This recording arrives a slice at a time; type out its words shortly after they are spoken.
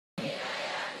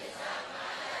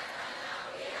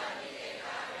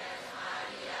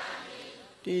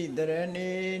Ti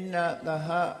Dharani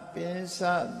Nataha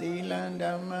Pinsa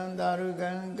Dilandam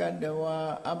Darugan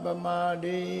Gadawa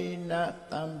Abamadi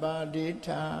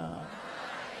Natambadita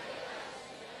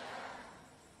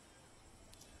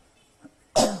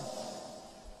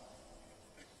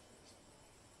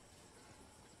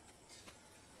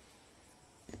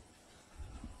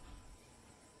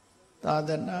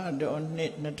Tadana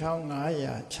Donit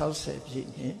Natanga Chelsea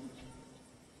Pini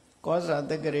Cosa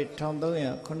the great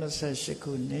Tondoya Kunasa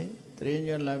Shikuni,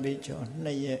 Trinio Lavicho,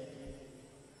 Naye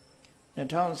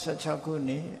Naton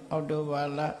Sachakuni,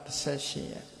 Audovala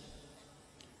Sashia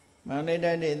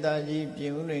Manida Daji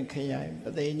Puni Kayai,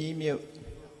 but they need you.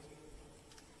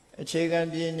 A chicken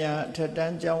Pina,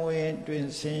 Tatan Jawi, Twin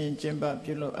Saint Jimba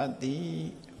Pulo at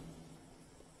the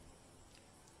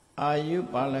Ayu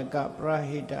Palaka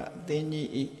Prahita,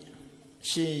 Dini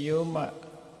Shi Yuma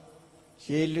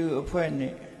Shilu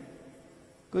Appointment.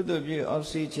 Good of you,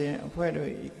 oxygen, whether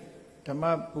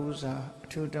Dhamma Pusa,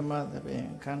 to Dhamma the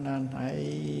Ben, Kanan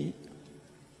Hai.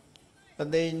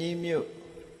 But they need you.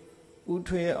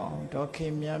 Utwe on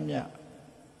Doki Miamia.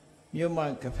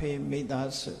 Yuma Cafe made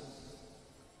us.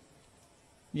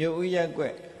 You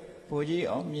Uyagwe, Puji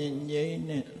on Yin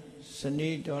Yin,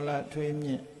 Sani Dola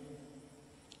Twin.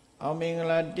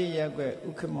 Amingla Diagwe,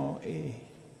 Ukamo E.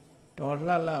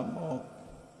 Dolala Mo.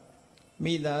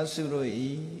 Mida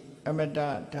Surui.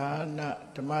 Amada Dana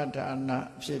Tamadana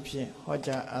Shipshin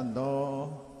Hoja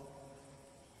Ado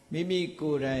Mimi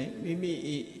Kurai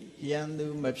Mimi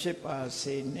Yandu Mapshipa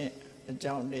Sine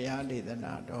John de Hadi the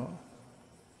Nado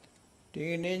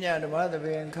Tigininia the mother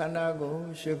being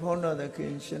Kanago, Shipono the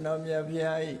King Shinomia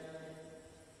Piai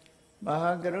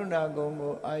Mahakaruna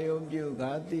Gongo Ayom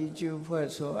Gati Ju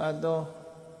Pueso Ado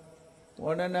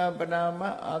Wanana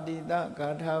Panama Adida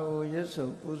Gatao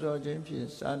Yesu Puzo Jimpi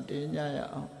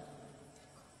Santinya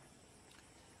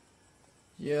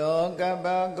Yoga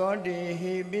Bagodi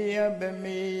Hibia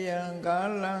Bemi and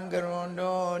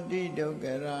Galangarondo Dido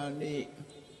Gerani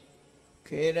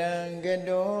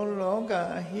Kirangedo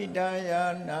Loga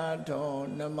Hidaya Nato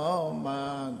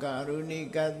Namoma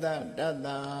Garuni Gada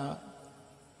Dada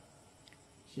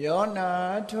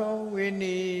Yonato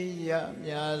Winnie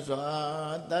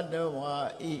Yamyazwa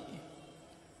Dadawa I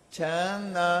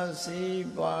Chanda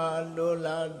Sipa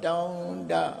Lola Down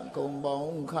Da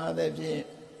Kumbong Kadapi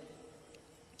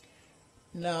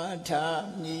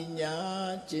Nata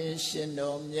Ninya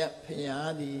Jinshinom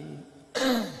Yapyadi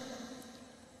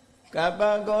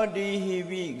Kabagodi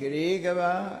Hibi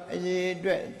Grigaba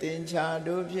Yedre Tincha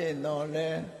Dupye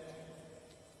Nole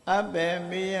Abe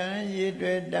Mian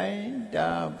Yedre Dain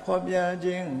Da Pobia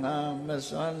Jinga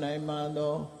Maswana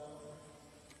Mado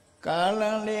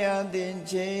Kalan Lea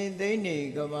Dinche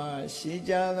Dini Gaba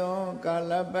Shijado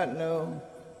Kalabalo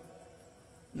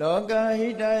Loga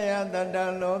Hidaya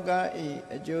Dada Loga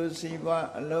I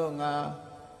Josiva Longa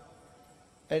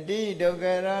Adi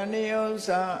Dogarani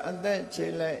Osa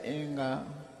Adechile Inga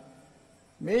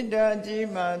Mida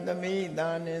Jima Dami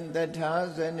Danin the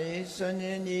Tazani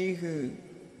Sunyan Hu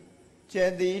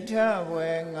Jedita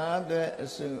Wenga the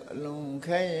Su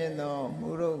Lunkayeno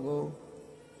Murugo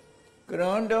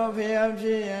Grondo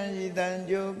Piapi and Yidan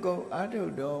Joko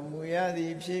Atudo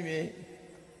Muyadi Pibi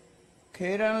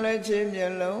Kiran Lechim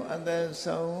Yellow and the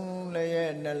song lay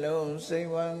alone, say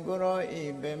one guru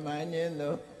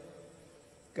Bemanino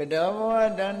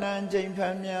Kadava Danan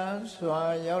Jimpamia,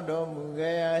 Swa Yodo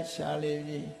Mugaya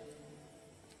Shalivi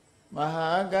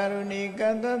Mahagaruni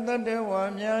Gada the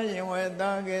Wamya,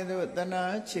 Yawadagedu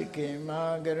Dana Chiki,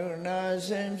 Magaruna,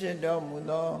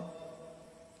 Semjidomudo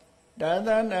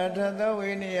Dada Nata the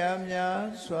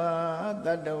Winiamya, Swa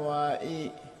Dadawa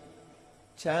I.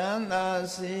 Chanda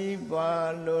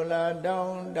Sipa Lula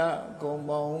Down Da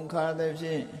Kumbong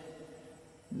Kadafi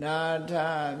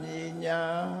Nata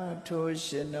Minya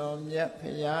Tushinom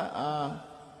Yapya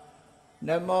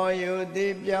Namo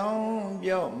Yudi Byong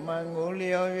Byong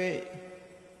Mangulio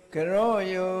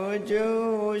Karoyo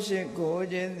Ju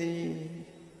Shikojindi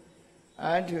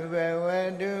Atube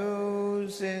Wedu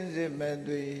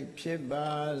Sinzimadui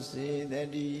Piba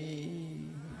Sidadi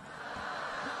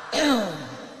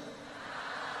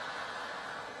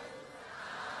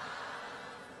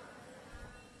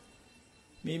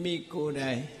Mimi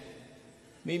Kodai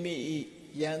Mimi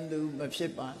Yandu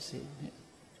Mapshipasi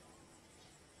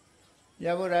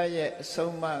Yaburaye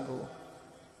Somago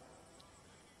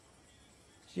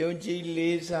Yoji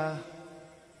Lisa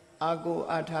Ago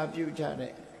Atabu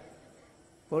Jade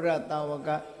Pura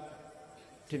Tawaga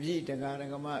Tibi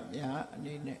Tagaragama Ya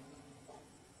Nine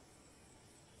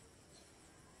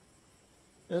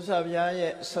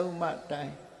Yosabiaye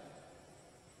Somatai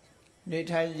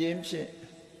Nitai Jimshi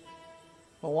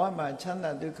ဘဝမှာချမ်း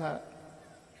သာဒုက္ခ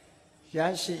ရ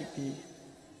ရှိပြီး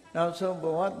နောက်ဆုံးဘ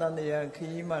ဝတန်တရားခ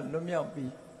ရီးမှလွတ်မြောက်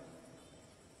ပြီး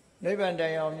နိဗ္ဗာန်တို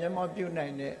င်အောင်မျက်မှောက်ပြုနို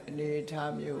င်တဲ့အနေအ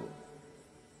ထားမျိုး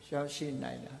ရောက်ရှိ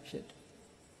နိုင်တာဖြစ်တယ်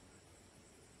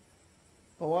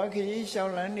ဘဝခရီးရှော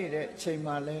င်လန်းနေတဲ့အချိန်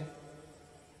မှာလဲ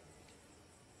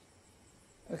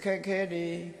အခက်ခဲတွေ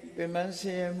ပင်ပန်းဆ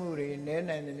င်းရဲမှုတွေနည်း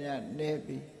နိုင်သမျှနည်း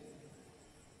ပြီး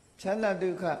ချမ်းသာဒု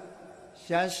က္ခ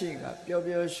ရရှိကပျော်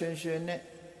ပျော်ရွှင်ရွှင်နဲ့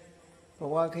ဘ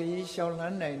ဝခရီးရှောင်လ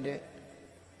န်းနိုင်တဲ့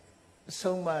အ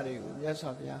ဆုံးအမတွေကိုမြတ်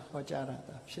စွာဘုရားဟောကြားတာ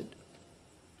ဖြစ်တယ်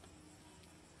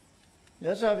မြ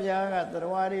တ်စွာဘုရားကတ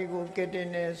ရားတွေကိုကတင်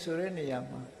နေဆိုတဲ့နေရာ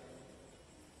မှာ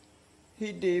ဟိ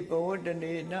တေဘဝတ္တ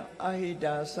နေနအာဟိ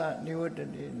တာသနိဝတ္တ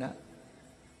နေနတ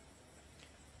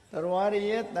ရား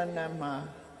ရဲ့တဏ္ဍာမှာ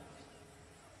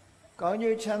ကောင်း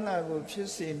ကျိုးချမ်းသာကိုဖြစ်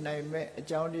စေနိုင်မဲ့အ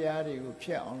ကြောင်းတရားတွေကိုဖြ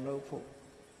စ်အောင်လုပ်ဖို့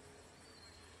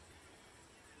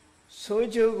ဆိုး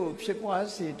ကျိုးကိုဖြစ်ပွား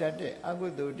စေတတ်တဲ့အကု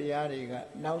သိုလ်တရားတွေက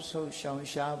နောက်ဆုံးရှောင်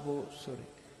ရှားဖို့ဆို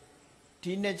တဲ့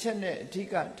ဒီနှစ်ချက်နဲ့အဓိ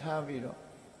ကထားပြီးတော့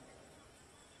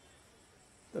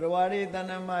တရားရည်တဏ္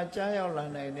ဍာမှာကြားရောက်လာ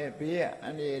နိုင်တဲ့ဘေးရအ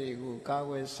န္တရာယ်တွေကိုကာ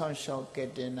ကွယ်ဆောင်ရှောက်ကယ်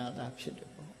တင်တာဖြစ်တ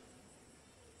ယ်ပေါ့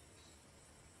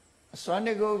အစွမ်းတ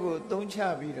ကုတ်ကိုသုံးချ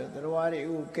ပြီးတော့တရားရည်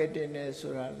ကိုကယ်တင်တယ်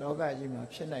ဆိုတာလောကကြီးမှာ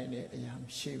ဖြစ်နိုင်တဲ့အရာမ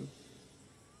ရှိဘူး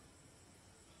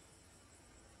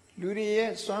လူတွေ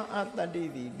ရဲ့စွမ်းအားတတ္တိ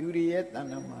သည်လူတွေရဲ့တဏ္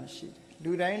ဍာမှာရှိတယ်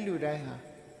လူတိုင်းဟာ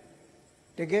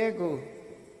တကယ်ကို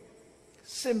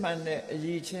စစ်မှန်တဲ့အရ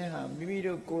ည်ချင်းဟာမိမိ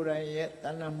တို့ကိုယ်တိုင်ရဲ့တ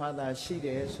ဏ္ဍာမှာသာရှိတ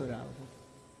ယ်ဆိုတာကို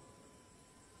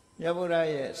မြတ်ဗုဒ္ဓ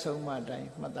ရဲ့အဆုံးအမတိုင်း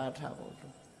မှတ်သားထားဖို့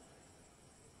လို့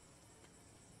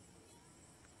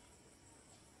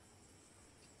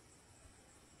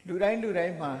လူတို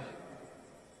င်းမှာ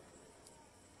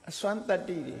အစွမ်းတတ္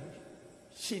တိတွေ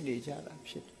ရှိနေကြတာ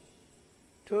ဖြစ်တယ်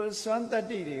ထိုအစွမ်းတတ္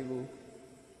တိတွေကို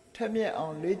ထက်မြက်အော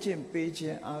င်လေ့ကျင့်ပေးခြ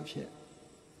င်းအပြင်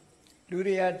လူ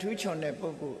တွေဟာထူးချွန်တဲ့ပု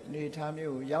ဂ္ဂိုလ်အနေထား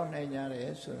မျိုးကိုရောက်နိုင်ကြတ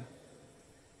ယ်ဆိုတာ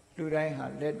လူတိုင်းဟာ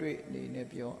လက်တွေ့အနေနဲ့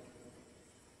ပြော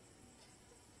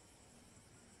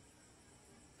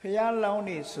ဖျားလောင်း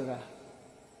နေဆိုတာ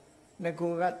င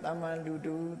ကိုကတမန်လူ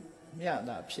တူမြ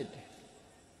တာဖြစ်တယ်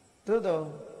သို့တော့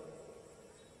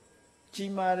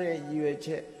ကြီးမားတဲ့ရည်ရွယ်ချ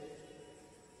က်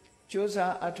ကြိုး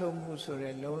စားအထောက်မှုဆို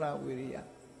တဲ့လုံလဝိရိယ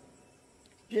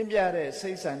ပြင်းပြတဲ့စိ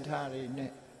တ်ဆန္ဒတွေ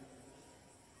နဲ့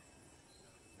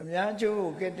အများကျိုး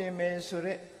ကိုကတင်မယ်ဆို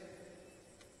တဲ့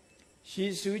ရ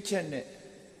ည်စူးချက်နဲ့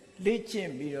လေ့ကျ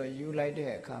င့်ပြီးတော့ယူလိုက်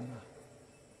တဲ့အခါမှာ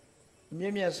အမြ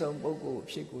င့်မြတ်ဆုံးပုဂ္ဂိုလ်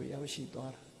ဖြစ်ကိုရောက်ရှိ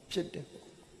သွားတာဖြစ်တယ်ပေါ့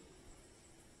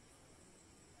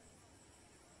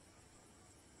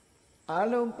အား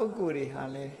လုံးပုဂ္ဂိုလ်တွေဟာ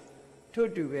လဲထို့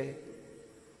တူပဲ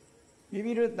မိ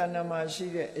မိတို့တဏ္ဍာမှာရှိ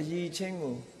တဲ့အရည်ချင်း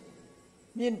ကို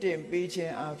မြင့်တင်ပေးခြ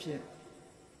င်းအပြင်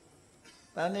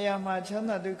တဏှာမှာချမ်း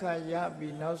သာဒုက္ခရ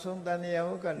ပြီးနောက်ဆုံးတဏှာ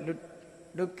ဟုတ်က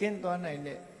လွတ်ကင်းသွားနိုင်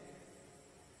တဲ့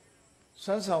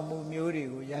ဆွမ်းဆောင်မှုမျိုးတွေ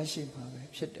ကိုရရှိမှာပဲ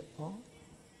ဖြစ်တယ်ပေါ့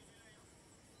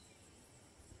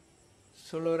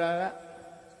ဆိုလိုတာက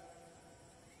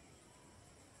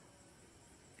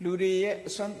လူတွေရဲ့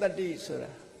အစွမ်းတတ္တိဆို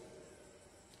တာ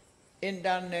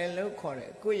internal လို့ခေါ်တ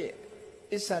ယ်ကိုယ့်ရဲ့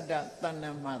အစ္ဆဒတဏ္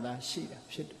ဍာမှာသာရှိတာ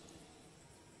ဖြစ်တယ်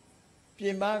ပြ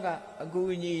င်ပကအကူ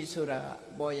အညီဆိုတာ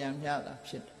ပေါ်ရန်မြတာ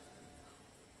ဖြစ်တယ်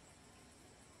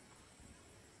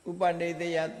ဥပနိဒေ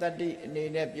ယတတ္တိအနေ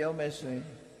နဲ့ပြောမယ်ဆိုရင်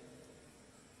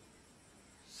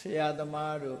ဆရာသ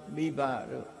မားတို့မိဘ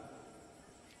တို့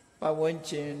ပတ်ဝန်း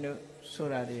ကျင်တို့ဆို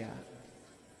တာတွေဟာ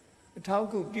အထောက်အ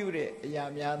ကူပြုတဲ့အရာ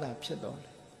များသာဖြစ်တော်တ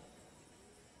ယ်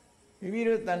မိမိ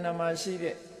တို့တဏ္ဍာမှာရှိ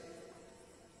တဲ့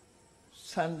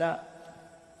ဆန္ဒ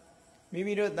မိ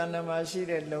မိတို့တဏ္ဍာမှာရှိ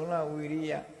တဲ့လုံလဝိရိ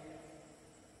ယ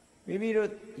မိမိတို့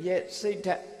ရဲ့စိတ်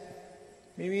ဓာတ်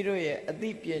မိမိတို့ရဲ့အသိ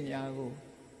ပညာကို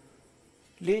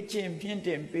လေ့ကျင့်မြင့်တ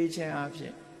င်ပေးခြင်းအပြ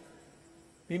င်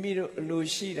မိမိတို့အလို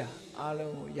ရှိတာအ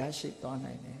လုံးကိုရရှိသွား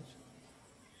နိုင်တယ်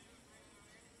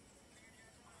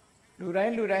လူတို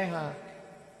င်းဟာ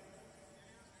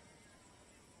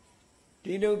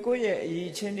ဒီလိုကိုယ့်ရဲ့အရ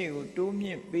ည်ချင်းတွေကိုတိုးမြ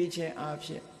င့်ပေးခြင်းအပြ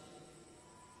င်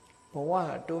ဘဝဟာ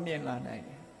တိုးမြင့်လာနိုင်တ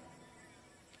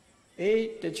ယ်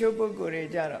တချို့ပုဂ္ဂိုလ်တွေ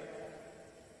ကြတော့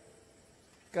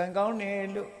ကံကောင်းတယ်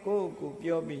လို့ကိုယ့်ကို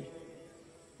ပြောပြီး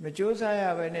မကြိုးစားရ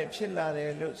ဘဲနဲ့ဖြစ်လာတ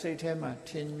ယ်လို့စိတ်ထဲမှာထ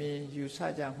င်မြင်ယူဆ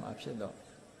ကြမှာဖြစ်တော့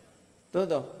သို့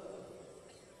တော့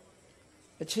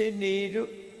အခြေအနေတို့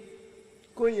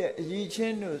ကိုယ့်ရဲ့အရည်ချ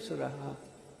င်းတို့ဆိုတာဟာ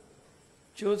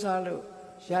ကြိုးစားလို့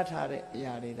ရထားတဲ့အ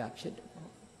ရာတွေဒါဖြစ်တယ်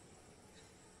ပေါ့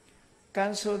ကံ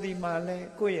ဆိုဒီမှာလဲ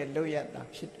ကိုယ့်ရဲ့လုပ်ရတာ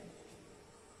ဖြစ်တယ်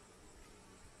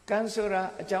ကံဆိုတာ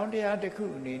အကြောင်းတရားတစ်ခု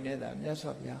အနေနဲ့သာမြတ်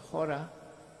စွာဘုရားဟောတာ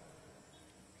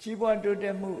ကြီးပွားတိုးတ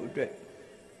က်မှုအတွက်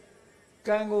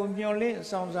ကံကိုမျောလင့်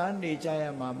ဆောင်စားနေကြရ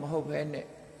မှာမဟုတ်ဘဲနဲ့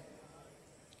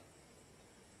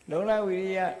လုံလဝိ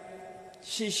ရိယ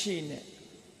ရှိနဲ့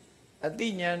အတိ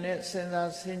ညာနဲ့စဉ်း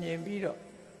စားဆင်ခြင်ပြီးတော့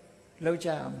လောက်ကြ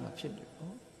ရမှာဖြစ်တယ်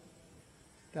ပေါ့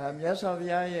ဒါမြတ်စွာဘု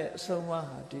ရားရဲ့အဆုံးအမ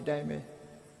ဟာဒီတိုင်းပဲ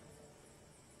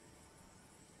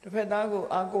တစ်ဖက်သားကို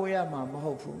အားကိုးရမှာမ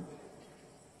ဟုတ်ဘူး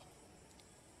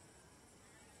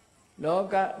လော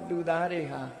ကလူသားတွေ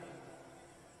ဟာ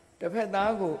တစ်ဖက်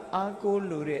သားကိုအားကိုး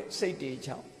လို့တဲ့စိတ်တွေ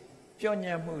ကြောင့်ပြော့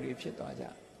ညံ့မှုတွေဖြစ်သွားကြ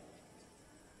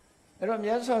အဲ့တော့မြ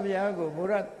တ်စွာဘုရားကိုဘု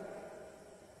ရား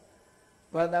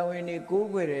ဘာသာဝင်တွေကိုး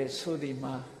ကွယ်တယ်ဆိုဒီ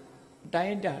မှာအတို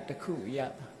င်းအတာတစ်ခုရ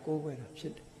တာကိုးကွယ်တာဖြ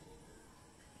စ်တယ်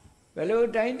ဘယ်လို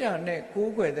အတိုင်းအတာနဲ့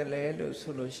ကိုးကွယ်တယ်လဲလို့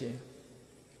ဆိုလို့ရှိရင်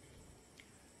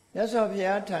မြတ်စွာဘု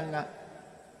ရားထံက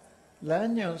လ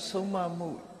မ်းညွှန်ဆုံးမမှု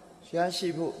ရရှိ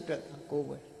ဖို့အတွက်ကိုး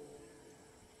ကွယ်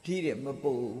ဒီတဲ့မ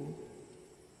ပို့ဘူး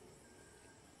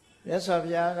မြတ်စွာဘု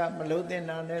ရားကမလုံးတင်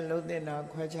တာနဲ့လုံးတင်တာ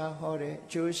ခွဲခြားဟောတယ်အ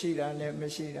ကျိုးရှိတာနဲ့မ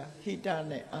ရှိတာဟိတ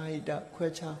နဲ့အာဟိတခွဲ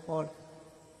ခြားဟောတယ်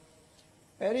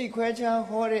အဲ့ဒီခွဲခြား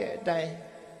ဟောတဲ့အတိုင်း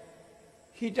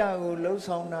ဟိတကိုလှုပ်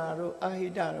ဆောင်တာတို့အာဟိ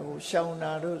တကိုရှောင်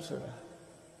တာတို့ဆိုတာ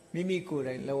မိမိကိုယ်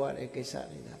တိုင်လုပ်ရတဲ့ကိစ္စ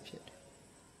တွေသာဖြစ်တယ်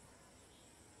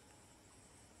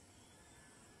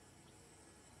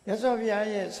မြတ်စွာဘုရား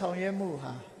ရဲ့ဆောင်ရွက်မှု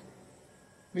ဟာ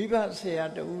မိဘဆရာ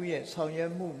တဦးရဲ့ဆောင်ရွ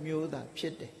က်မှုမျိုးသာဖြ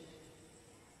စ်တယ်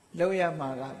လုပ်ရမှာ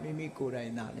ကမိမိကိုယ်တို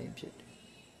င်သာလည်းဖြစ်တယ်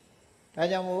ဒါ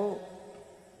ကြောင့်မို့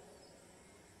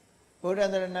ဘုရား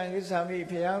တရဏဂိသာမိ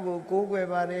ဘုရားကိုကိုးကွယ်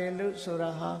ပါတယ်လို့ဆို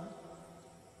တာဟာ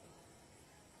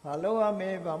ဘာလို့ရမ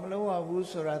ယ်ဘာမလို့ရဘူး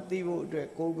ဆိုတာသိဖို့အတွက်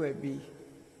ကိုးကွယ်ပြီး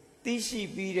သိရှိ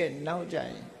ပြီးတဲ့နောက်ကျရ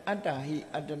င်အတ္တဟိ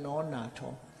အတ္တနောနာ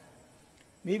ထော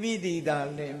မိမိဒီသာ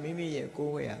လည်းမိမိရဲ့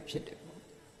ကိုးကွယ်ရာဖြစ်တယ်ပေါ့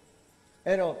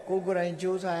အဲ့တော့ကိုယ်ကိုယ်တိုင်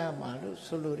ကြိုးစားရမှာလို့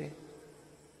ဆိုလိုတယ်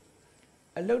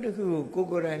အလုပ်တစ်ခုကို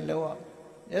ကိုယ်ကိုယ်တိုင်လုပ်ရ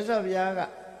မြတ်စွာဘုရားက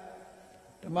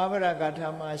ဓမ္မပဒဂါထာ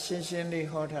မှာရှင်းရှင်းလေး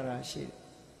ဟောထားတာရှိတယ်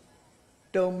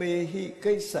တုံမေဟိ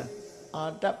ကိစ္စအာ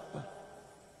တပ္ပ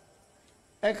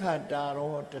အခါတာ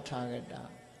ရောတထာဂတ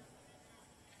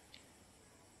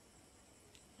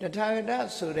တထာဂတ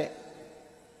ဆိုတဲ့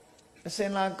အစ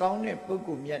င်လာကောင်းတဲ့ပုဂ္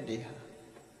ဂိုလ်မြတ်တွေဟာ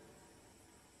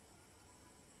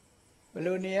ဘယ်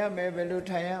လိုနေရမယ်ဘယ်လို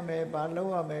ထိုင်ရမယ်ဘာလု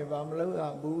ပ်ရမယ်ဘာမလုပ်ရ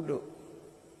ဘူးလို့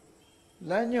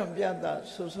လမ်းညွှန်ပြတာ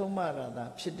ဆုဆုံးမတာသာ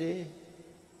ဖြစ်တယ်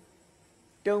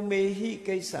တုံမေဟိ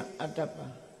ကိစ္စအတ္တပ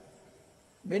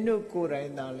မင်းတို့ကိုယ်တို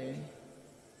င်သာလဲ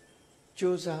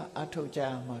ကြိုးစားအထောက်ကြ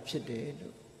ရမှာဖြစ်တယ်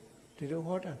လို့ဒီလို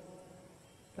ဟောတာ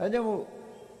ဒါကြောင့်မို့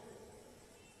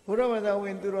ဘုရားဘာသာဝ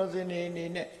င်သူတော်စင်တွေအနေ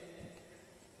နဲ့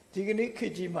ဒီကနေ့ခေ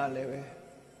တ်ကြီးမှာလည်းပဲ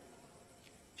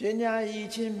ပညာရည်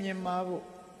ချင်းမြင်မာဖို့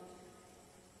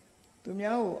သူ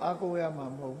များကိုအားကိုးရမှာ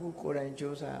မဟုတ်ဘူးကိုယ်တိုင်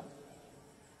ကြိုးစား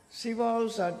စီးပွားဥ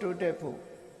စ္စာတိုးတက်ဖို့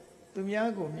သူများ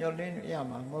ကိုမျှော်လင့်ရ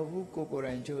မှာမဟုတ်ဘူးကိုယ်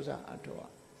တိုင်ကြိုးစားအထော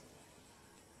က်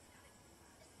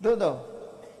သို့တော့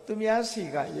သူများစီ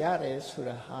ကရတယ်ဆို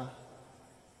တာဟာ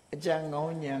အကြံကော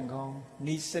င်းဉာဏ်ကောင်း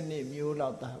ဤစနစ်မျိုးလော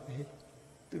က်သာပဲ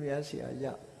သူများစီကရ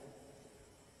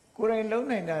ကိုယ်တိုင်လုံး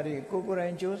နိုင်တာတွေကိုယ်တို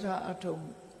င်ကြိုးစားအထောက်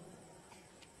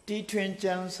တီထွင်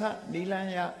ကြံစနီလ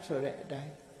န်းရဆိုတဲ့အတို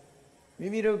င်းမိ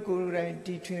မိတို့ကိုယ်တိုင်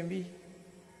တီထွင်ပြီး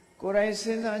ကိုယ်တိုင်စ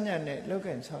ဉ်းစားညံ့နဲ့လောက်က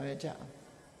င်ဆောင်ရကြအောင်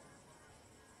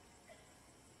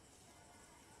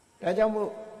ဒါကြောင့်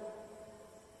မို့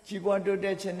ကြီးပွားတိုးတ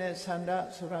က်ခြင်းနဲ့ဆန္ဒ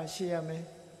ဆိုတာရှိရမယ်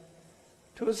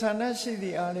ထိုဆန္ဒရှိသ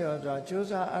ည့်အားလျော်စွာကြိုး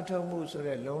စားအထောက်မှုဆို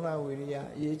တဲ့လုံလဝိရိယ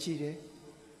အရေးကြီးတယ်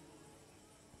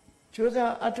ကြိုး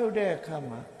စားအထောက်တဲ့အခါ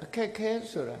မှာအခက်ခဲ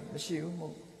ဆိုတာမရှိဘူး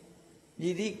မို့မြ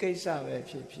ည်သည့်ကိစ္စပဲ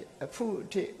ဖြစ်ဖြစ်အဖုအ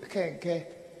ထစ်အခက်ခဲ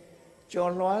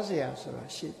ကြော်လွှားเสียဆိုတာ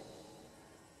ရှိတယ်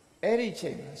အဲ့ဒီချိ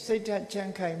န်မှာစိတ်ဓာတ်ချ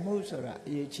မ်းခိုင်မှုဆိုတာအ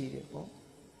ရေးကြီးတယ်ပေါ့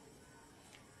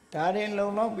ဒါရင်လုံ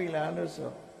လောက်ပြီလားလို့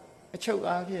ဆိုအချုပ်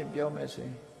အားဖြင့်ပြောမယ်ဆိုရ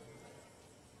င်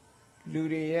လူ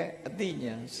တွေရဲ့အသိ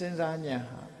ဉာဏ်စဉ်းစားဉာဏ်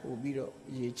ဟာပို့ပြီးတော့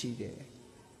အရေးကြီးတယ်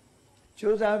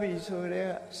ကြိုးစားပြီဆိုတဲ့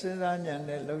စဉ်းစားဉာဏ်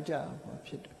နဲ့လောက်ကြမှာ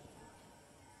ဖြစ်တယ်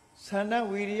သန္န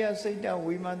ဝိရိယစိတ်တ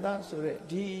ဝိမာန်ဆိုတဲ့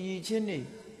ဒီအရေးချင်းတွေ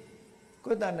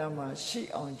ကိုယ်တဏ္ဍာမှာရှိ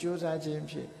အောင်ကြိုးစားခြင်း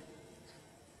ဖြင့်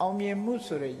အောင်မြင်မှု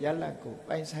ဆိုတဲ့ရလဒ်ကို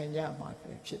ပိုင်ဆိုင်ကြမှာ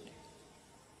ပဲဖြစ်တယ်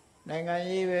နိုင်ငံ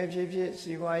ရေးပဲဖြစ်ဖြစ်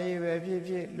စီးပွားရေးပဲဖြစ်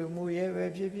ဖြစ်လူမှုရေးပဲ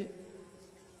ဖြစ်ဖြစ်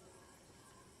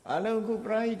အလုံးခုပ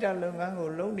ရိဟိတလုပ်ငန်းကို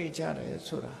လုပ်နေကြတယ်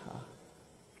ဆိုတာဟာ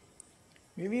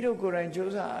မိမိတို့ကိုယ်တိုင်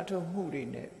ကြိုးစားအထောက်မှုတွေ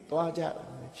နဲ့သွားကြတာ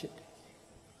ပဲဖြစ်တယ်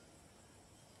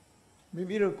မိ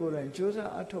မိတို့ကိုယ်တိုင်ကြိုး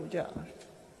စားအထောက်ကြ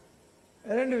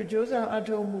အဲ့လိုကြိုးစားအ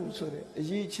ထောက်မှုဆိုတဲ့အ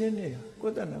ရေးချင်းတွေကို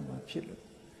ယ်တဏ္ဍာမှာဖြစ်လို့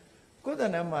ကိုယ်တ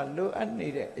ဏ္ဍာမှာလိုအပ်နေ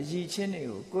တဲ့အရေးချင်းတွေ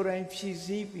ကိုကိုယ်တိုင်ဖြည့်ဆ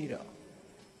ည်းပြီးတော့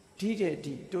ဒီတဲ့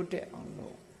ဒီတိုးတက်အောင်လု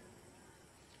ပ်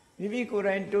မိ မိမိကိုယ်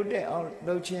တိုင်တိုးတက်အောင်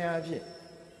လုပ်ခြင်းအဖြစ်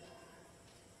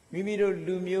မိမိတို့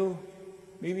လူမျိုး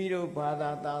မိမိတို့ဘာ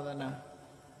သာသာသနာ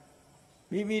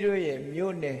မိမိတို့ရဲ့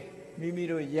မြို့နယ်မိမိ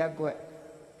တို့ရပ်ကွက်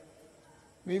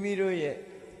မိမိတို့ရဲ့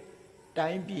တို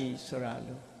င်းပြည်ဆိုတာ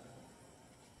လို့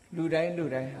လူတိုင်းဟာ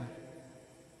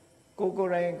ကို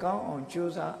ယ်တိုင်ကောင်းအောင်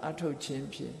ကြိုးစားအထောက်ခြင်း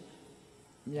ဖြင့်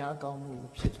အများကောင်းမှု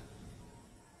ဖြစ်တာ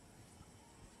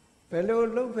ဘယ်လို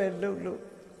လုပ်ပဲလုပ်လို့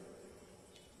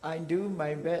I do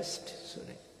my best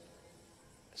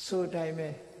ဆိုတိုင်းပဲ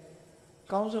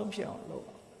ကောင်းဆုံးဖြစ်အောင်လုပ်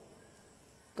အောင်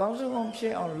ကောင်းဆုံးအောင်ဖြ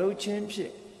စ်အောင်လုပ်ခြင်းဖြ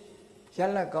င့်ရ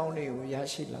လဒ်ကောင်းတွေကိုရ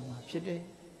ရှိလာမှာဖြစ်တယ်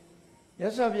မြ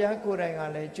တ်စွာဘုရားကိုယ်တိုင်က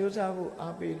လည်းကြိုးစားဖို့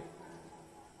အားပေး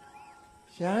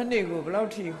ရဟန်းတွေကိုဘယ်လောက်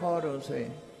ထိဟောတော့ဆိုရ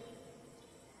င်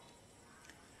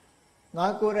ငါ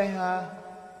ကိုယ်တိုင်ဟာ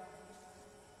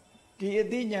ဒီအ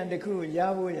သိဉာဏ်တစ်ခုရ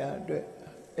ဖို့ရအတွက်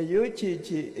အယုချီ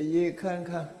အရေးခန်း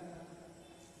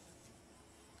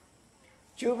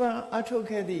ကျိုးပန်းအထုတ်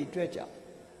ခဲ့သည့်အတွက်ကြောင့်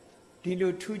ဒီ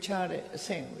လိုထူးခြားတဲ့အဆ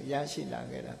င့်ကိုရရှိလာ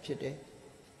ခဲ့တာဖြစ်တယ်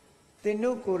သင်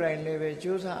တို့ကိုယ်တိုင်လည်းပဲ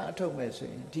ကြိုးစားအထုတ်မယ်ဆို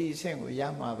ရင်ဒီအဆင့်ကိုရ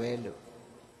မှာပဲလို့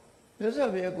မြတ်စွာ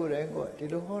ဘုရားကိုယ်တိုင်ကဒီ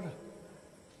လိုဟောတာ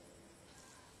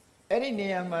အဲ့ဒီနေ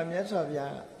ရာမှာမြတ်စွာဘု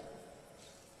ရား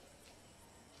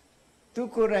သူ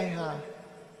ကိုယ်တိုင်ဟာ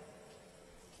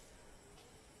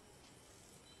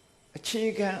အခြေ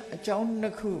ခံအကြောင်းနှ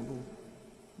စ်ခုကို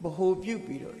ဗဟိုပြု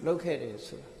ပြီးတော့လုပ်ခဲ့တယ်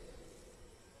ဆိုတာ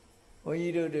ဘုန်း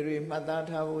ကြီးတို့တွေမှတ်သား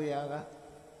ထားဖို့ရာက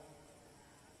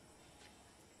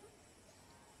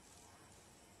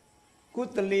ကု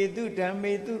သလေတုဓမ္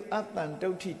မေတုအတ္တံတု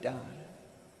ဋ္ဌိတာ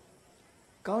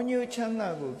ကောင်းကျိုးချမ်းသာ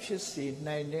ကိုဖြစ်စေ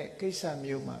နိုင်တဲ့ကိစ္စ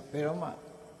မျိုးမှာဘယ်တော့မှ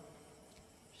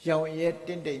ရောင်ရဲတ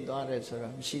င့်တိမ်သွားတယ်ဆိုတာ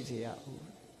မရှိစေရဘူး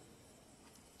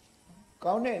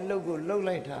ကောင်းတဲ့အလုပ်ကိုလုပ်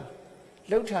လိုက်တာ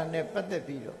လုပ်တာနဲ့ပတ်သက်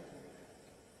ပြီးတော့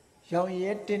ရောင်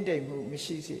ရဲတင့်တိမ်မှုမ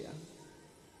ရှိစေရ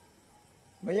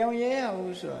မရောင်ရဲရ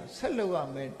ဘူးဆိုတာဆက်လုပ်ရ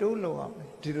မယ်တိုးလုပ်ရမယ်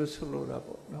ဒီလိုဆိုလိုတာ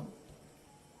ပေါ့နော်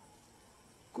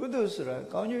ကုသိုလ်ဆိုတာ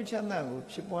ကောင်းကျိုးချမ်းသာကို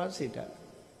ဖြစ်ပွားစေတတ်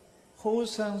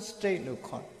wholesome state လို့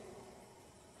ခေါ်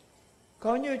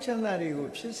ကောင်းကျိုးချမ်းသာတွေကို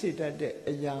ဖြစ်စေတတ်တဲ့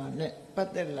အရာနဲ့ပတ်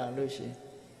သက်လာလို့ရှိရင်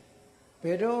ဘ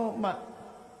ယ်တော့မှ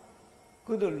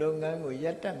ကုသိုလ်လုပ်ငန်းကိုရ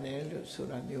ပ်တန့်မယ်လို့ဆို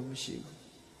တာမျိုးမရှိဘူး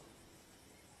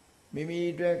မိမိ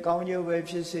အတွက်ကောင်းကျိုးပဲ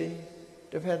ဖြစ်စေ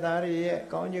တစ်ဖက်သားတွေရဲ့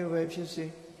ကောင်းကျိုးပဲဖြစ်စေ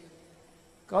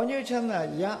ကောင်းကျိုးချမ်းသာ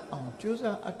ရအောင်ကြိုး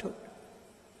စားအထောက်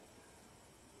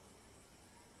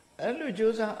အဲ့လို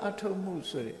ကြိုးစားအထောက်မှု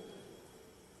ဆိုတဲ့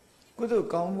ကုသိုလ်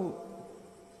ကောင်းမှု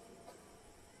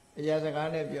အရာစကား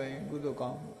နဲ့ပြောရင်ကုသိုလ်ကော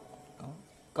င်းမှု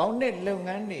ကောင်းတဲ့လုပ်င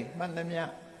န်းတွေမှန်သမျှ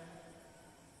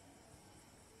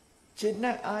ခြေ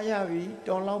နဲ့အားရပြီး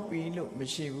တော်လောက်ပြီးလို့မ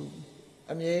ရှိဘူး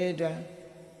အမြဲတမ်း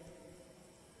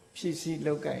ဖြစ်စီ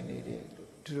လောက်ကင်နေတယ်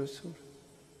လို့သူတို့ဆိုတယ်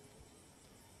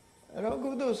အဲ့တော့ကု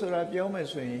သိုလ်ဆိုတာပြောမယ်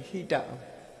ဆိုရင်ဟိတ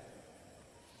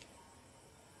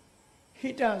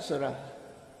ဆိုတာ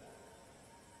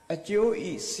အကျိုး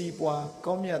ဤစီးပွား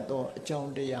ကောင်းမြတ်သောအကြော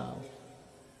င်းတရား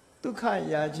ဒုက္ခ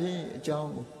ရာခြင်းအကြောင်း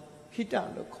ကိုဟိတ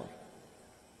လို့ခေါ်တယ်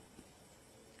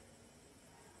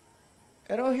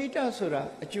အဲ့တော့ဟိတဆိုတာ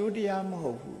အကျိုးတရားမဟု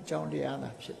တ်ဘူးအကြောင်းတရားသာ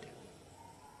ဖြစ်တယ်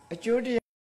အကျိုးတရား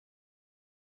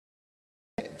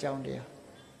အကြောင်းတရား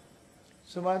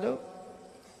ဆိုပါတော့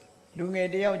လူငယ်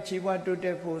တယောက်ကြီးပွားတိုးတ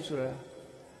က်ဖို့ဆိုတာ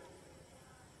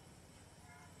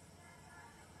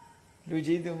လူ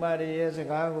ကြီးသူမတွေရဲ့စ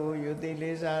ကားကိုယူသိ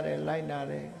လေးစားတယ်လိုက်နာ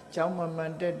တယ်ကြောင်းမှ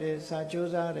န်တက်တယ်စာကြိုး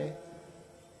စားတယ်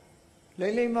လိ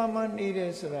မ့်မနေတ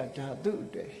ယ်ဆိုတာဒါသူ့အ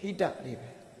တွက်ဟိတလေးပဲ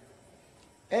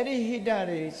အဲ့ဒီဟိတ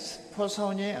တွေဖော်ဆော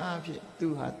င်ခြင်းအဖြစ်သူ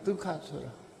ဟာဒုက္ခဆို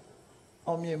တာ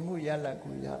အောင်မြင်မှုရလဒ်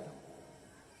ကိုရတယ်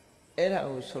အဲ့ဒါ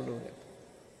ကိုဆိုလို့လေ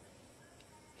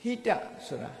ဟိတ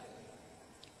ဆိုတာ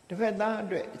တစ်ဖက်သားအ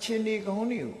တွက်အခြေအနေကောင်း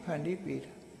တွေကိုဖန်တီးပေး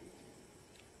တာ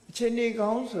အခြေအနေကော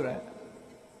င်းဆိုတာ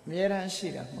အမြဲတမ်းရှိ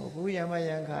တာမဟုတ်ဘူးယမ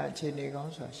ယံခါအခြေအနေကော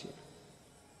င်းဆိုတာရှိတယ်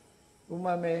ဥပ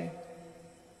မာ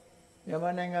မြန်မာ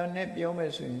နိုင်ငံနဲ့ပြောမ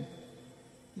ယ်ဆိုရင်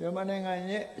မြန်မာနိုင်ငံ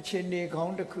ရဲ့အခြေအနေကော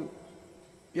င်းတစ်ခု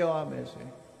ပြောရမယ်ဆိုရ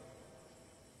င်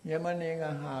မြန်မာနိုင်ငံ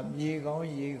ဟာမြေကောင်း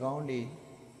ရေကောင်းတွေ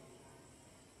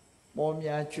ပေါ်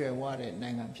များကျွယ်ဝတဲ့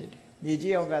နိုင်ငံဖြစ်တယ်မြေ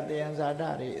ကြီးအောက်ကတယံဇာတ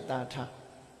တွေအသာထား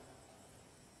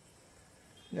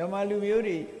မြန်မာလူမျိုး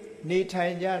တွေနေထို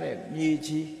င်ကြတဲ့မြေ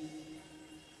ကြီး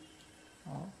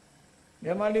မြ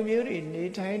န်မာလူမျိုးတွေနေ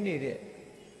ထိုင်နေတဲ့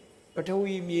ပထ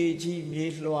ဝီမြေကြီးမြေ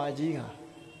လွှာကြီးဟာ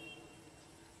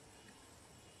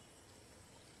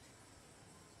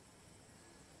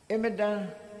အမတန်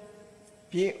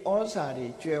ပြေဩစာတွေ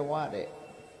ကျွယ်ဝတဲ့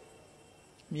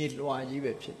မြေလွှာကြီး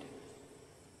ပဲဖြစ်တယ်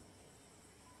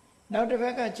နောက်တစ်ဘ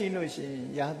က်ကကြည့်လို့ရှိရင်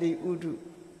ယာတိဥဒု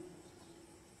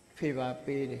ဖေပါ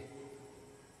ပေးတယ်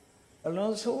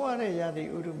Along so what a yadi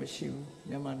udu mashu,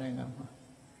 Yamanangama.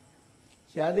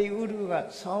 Yadi udu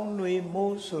got sound way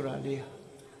more suralia.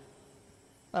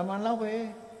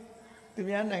 Amalawe, the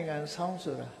Yanangan sound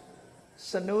sura.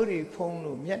 Sanori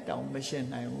Ponu, yet down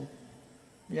machine I will.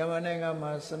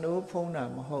 Yamanangama, Sano Pona,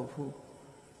 Mahopu.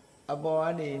 A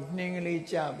boy, Ningly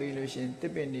Jab illusion,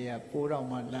 Tipinia,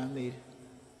 Purama landed.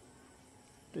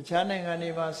 The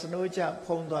Chananganiva, Sano Jab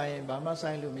Pondai,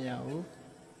 Bamasai Lumiau.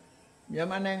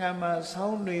 Yamanangama,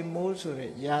 soundly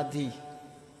Mosure, Yadi.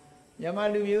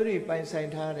 Yamaluri by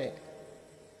Saint Hare.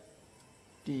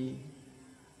 The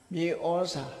Ye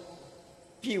Osa,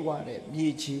 Piware,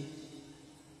 Yichi.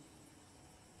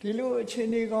 Tilu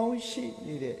Chinigong sheet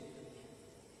needed.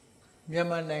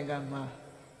 Yamanangama.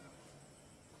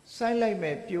 Silent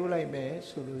me, pure me,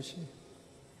 solution.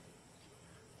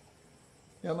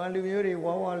 Yamaluri,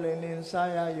 Wawa, Lenin,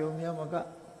 Saya, Yom Yamaga.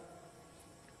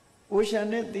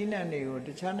 Oceanet Dina Nego,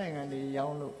 the Chanang and the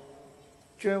Yauno.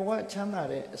 Joa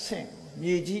Chanare, sing,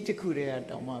 Yeji to Kurea,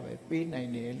 Domabe,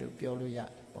 B9, Pioluya.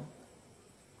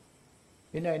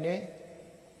 In a ne,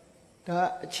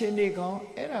 the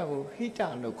Chinigon, Erago,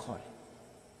 Hita local.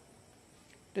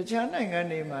 The Chanang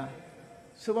and Nema,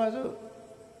 Subazu,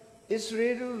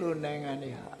 Israel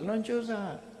Lunangania,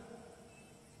 Lonchosa.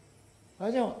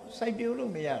 I don't say Biulu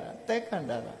Miara,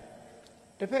 Tekandara.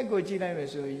 The Pego Gina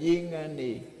was Ying and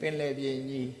the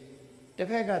Penlevi, the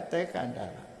Pega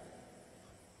Tekandara.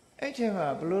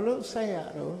 Echema, Blulu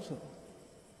Saya also.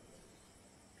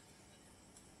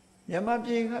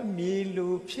 Yamabinga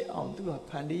Milu Pit on to a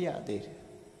Pandia did.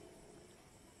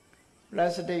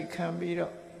 Last day can be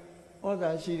all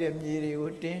that she them nearly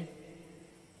would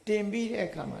didn't be a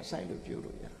kama side of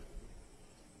Julia.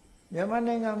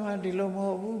 Yamanangama de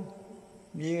Lomo,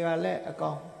 Yigale a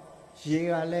go,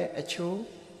 Yigale a cho,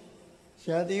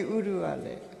 Shadi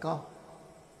Uduale a go.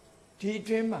 Tea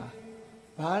dreamer,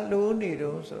 Palo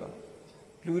needles,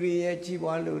 Luria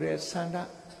Jiwa Lure Sanda,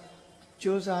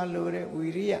 Josa Lure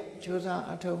Wiria, Josa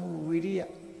Atomu Wiria,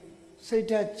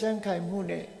 Seta Jankai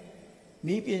Mune,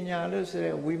 Nipianalus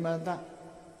Wimanda,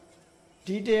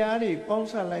 Dideari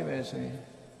Ponsa Limes.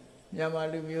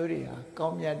 Yamalu Muria,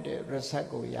 Comia de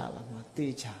Rasago Yalama,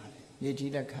 teacher,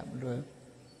 Yejida Camlo.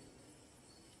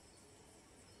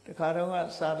 The Karonga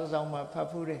Sadazama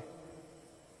Papure.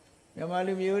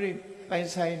 Yamalu Muri,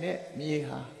 Paisine,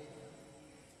 Miha.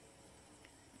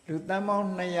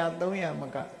 Lutamon Nayado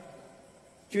Yamaka,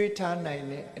 Juita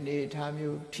Nine, and the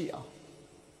Tamu Tia.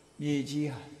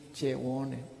 Yejiha, Che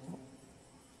Warning.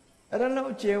 I don't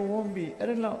know, Che won't be, I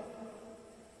don't know.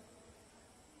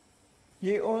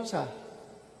 Ye also,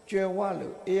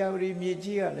 Jewalu, Eari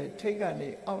Mijiale,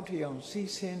 Tegani, Autium,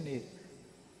 Season.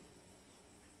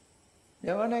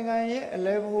 Yamananga, a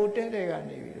level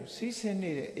Dedegani, Season,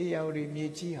 Eari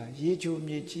Mijia, Yeju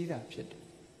Mijida Pit.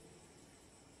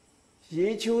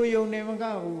 Yechu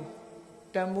Yonemaga,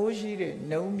 Tamushi,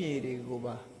 no me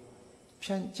goba,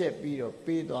 Chanchep Bido,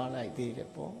 Pedon like the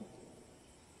Paul.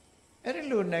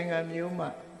 Erelunanga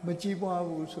Muma, Majiba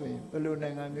Wusu,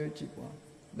 Balunanga Mujiba.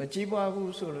 But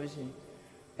Jibabu solution.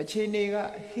 A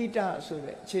Chiniga Hita so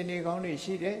that Chinig only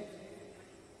she did.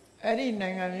 Any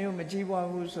Nangamu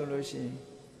Majibabu solution.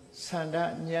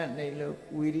 Sanda Nyan Nelo,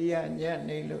 Wiria Nyan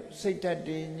Nelo, Seta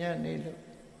de Nyan Nelo.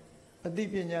 A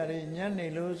Dipinari Nyan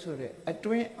Nelo so that a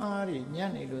twin Ari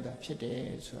Nyan Nelo that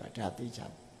Pite so at Taticha.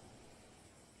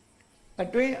 A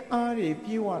twin Ari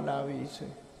Piwa Lavi so.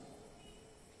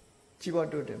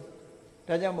 Chibato.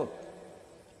 Tajamu.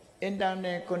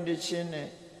 Internal condition,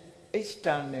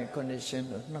 external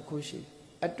condition of Nakushi.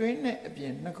 A twin net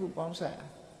again, Naku Bonsa.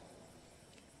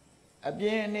 A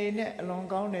bien along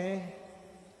gone,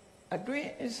 a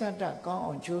twin is a duck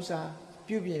gone on Chosa,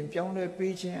 Pubian, Pion,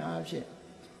 preaching option.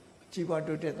 Chiba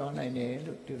do that on a nail,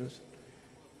 look to us.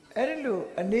 Erilu,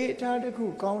 a neat article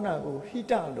gone out, he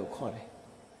down look call it.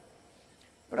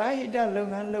 But I hit that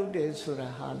long and loaded so that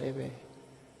Harley.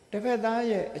 The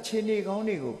Fedaya, a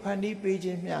Chinigonigo, Pani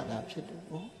Beijing Yada,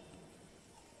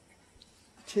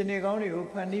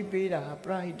 Chinigonigo, Pani Beda,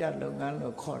 Prahida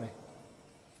Longano Kore.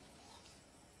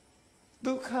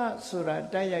 Dukha Sura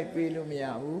Daya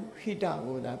Belumiau,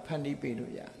 Hidago, the Pani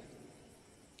Beluya.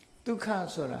 Dukha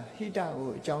Sura,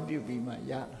 Hidago, John Bima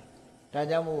Yada.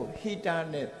 Dajamu,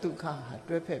 Hidane, Dukha,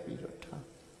 Drepepi.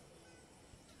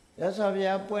 That's why we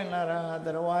are pointing at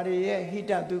the Wari,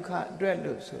 Hida Dukha,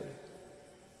 Dreadlus.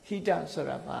 Hita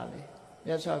Surabali,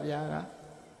 Yasaviaga.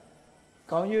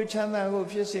 Come you Chanda go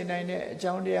fishing in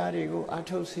John de Arigo,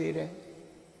 Ato Sede.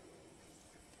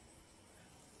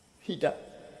 Hita.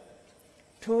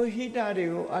 To Hita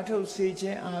Rigo, Ato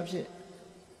Sage Absit.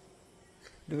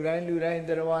 လူတိုင်းတ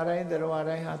ရားဝတိုင်း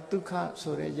ဟာဒုက္ခ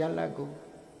ဆိုတဲ့ရလတ်ကို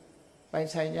ပိုင်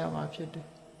ဆိုင်ကြမှာဖြစ်တယ်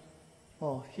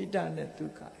ဟောဟိတနဲ့ဒု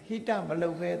က္ခဟိတမလု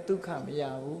ပ်ဘဲဒုက္ခမရ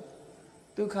ဘူး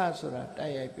ဒုက္ခဆိုတာတို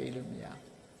က်ရိုက်ပေးလို့မရ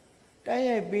တိုက်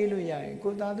ရိုက်ပေးလို့ရရင်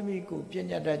ကိုသားသမီးကိုပ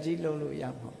ညာတတ်ကြီးလုပ်လို့ရ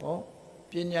မှာပေါ့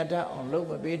ပညာတတ်အောင်လုပ်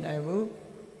မပေးနိုင်ဘူး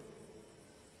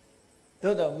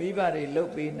သို့တော့မိဘတွေလု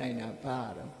ပ်ပေးနိုင်တာဘာ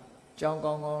တော့ကျောင်း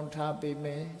ကောင်းကောင်းထားပေးမ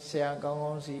ယ်ဆရာကောင်း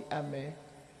ကောင်းစီအပ်မယ်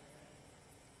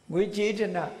ငွေကြေးတ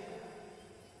နာ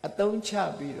အသုံးချ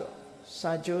ပြီးတော့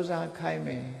စာကြိုးစားခိုင်းမ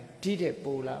ယ်ဒီတဲ့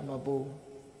ပို့လားမပို့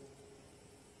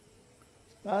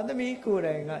သာသမီကိုယ်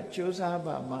တိုင်ကကြိုးစား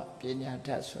ပါမှပညာတ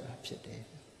တ်ဆိုတာဖြစ်တယ်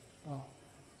ဟော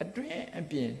အတွင်းအ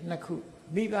ပြင်နှစ်ခု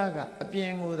မိဘကအပြ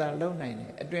င်ကိုသာလုံနိုင်တ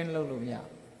ယ်အတွင်းလုံလို့မရ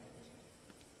ဘူး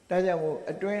ဒါကြောင့်မို့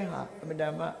အတွင်းဟာအမတ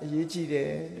န်မှအရေးကြီးတ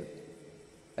ယ်လို့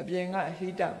အပြင်ကဟိ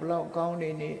တဘလောက်ကောင်း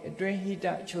နေအတွင်းဟိတ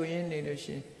ချိုရင်းနေလို့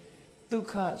ရှင်ဒုက္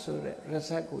ခဆိုတဲ့ရဇ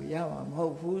တ်ကိုရမှာမဟု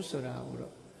တ်ဘူးဆိုတာကို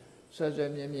တော့ဆွဲဆွဲ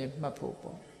မြဲမြဲမှတ်ဖို့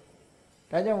ပေါ့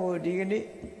ဒါကြောင့်မို့ဒီကနေ့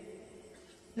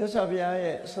မြတ်စွာဘုရား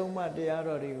ရဲ့အဆုံးအမတရား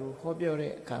တော်တွေကိုဟောပြော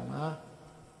တဲ့အခါမှာ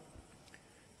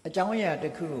အကြောင်းအရာတ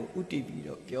စ်ခုကိုဥတည်ပြီး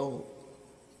တော့ပြောဖို့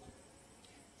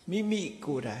မိမိ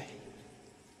ကိုယ်တိုင်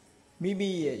မိမိ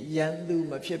ရဲ့ယန္တု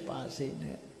မဖြစ်ပါစေ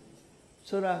နဲ့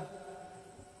ဆိုတာ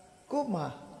ကိုယ်မှာ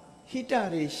ဟိတ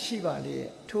တွေရှိပါလေ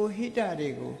ထိုဟိတတွေ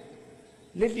ကို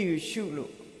လက်လျူရှု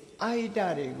လို့အာဟိတ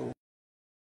တွေကို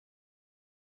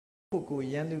ကိုယ်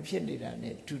ယန္တုဖြစ်နေတာ ਨੇ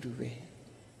တူတူပဲ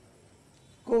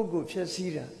ကိုဖြည့်စ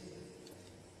ည်းတာ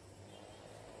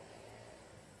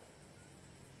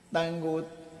တန်ကို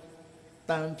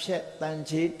တန်ဖြက်တန်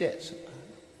ချေးတက်ဆိုတာ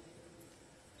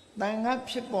တန်က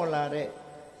ဖြစ်ပေါ်လာတဲ့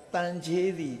တန်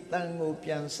ချေးသည်တန်ကိုပြ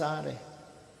န်စားတယ်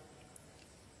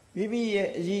မိမိရဲ့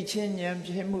အရေးချင်းဉာဏ်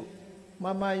ဖြစ်မှုမ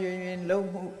မယွင်ယွင်လုံး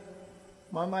မှု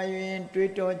မမယွင်ယွင်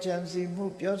တွေးတောကြံစည်မှု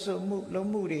ပြောဆိုမှုလုံး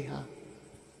မှုတွေဟာ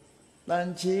တန်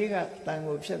ချေးကတန်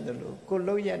ကိုဖြတ်တယ်လို့ကို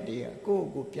လှုပ်ရက်တွေက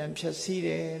ကိုပြန်ဖြတ်စည်းတ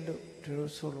ယ်လို့သူ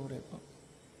တို့ဆိုလို့တယ်ပေါ့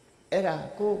အဲ့ဒါ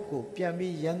ကိုပြန်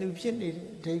ပြီးယန္တုဖြစ်နေတဲ့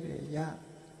အဓိပ္ပာယ်ရ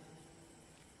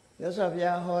ရသော်ဘု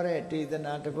ရားဟောတဲ့ဒေသ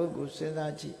နာတစ်ပုဒ်ကိုစဉ်း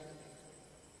စားကြည့်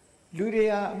လူတွေ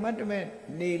ဟာအမတ်တမဲ့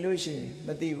နေလို့ရှိရင်မ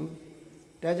သိဘူး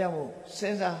ဒါကြောင့်မို့စ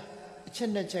ဉ်းစားအချက်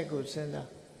နဲ့ချက်ကိုစဉ်းစား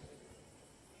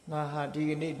ငါဟာဒီ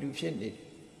ကနေ့လူဖြစ်နေတယ်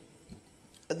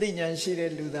အသိဉာဏ်ရှိ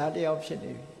တဲ့လူသားတစ်ယောက်ဖြစ်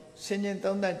နေပြီဆင်ញင်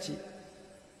သုံးသပ်ကြည့်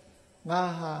ငါ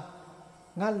ဟာ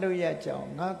ငါလို့ရကြောင်း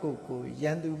ငါကိုယ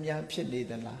န္တုများဖြစ်နေ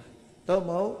သလားသို့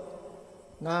မဟုတ်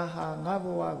ငါဟာငါဘ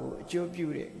ဝကိုအကျိုးပြု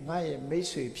တဲ့ငါရဲ့မိတ်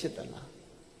ဆွေဖြစ်သလား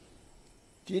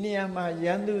ဒီနေရာမှာယ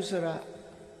န္တုဆိုတာ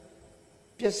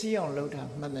ပျက်စီးအောင်လုပ်တာ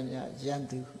မှန်တယ်များယန္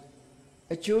တု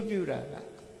အကျိုးပြုတာက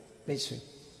မိတ်ဆွေ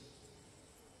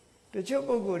တချို့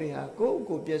ပုဂ္ဂိုလ်တွေဟာ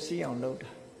ကိုပျက်စီးအောင်လုပ်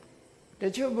တာတ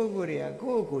ချို့ပုဂ္ဂိုလ်တွေ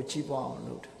ကကိုချီးပွားအောင်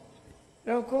လုပ်တာ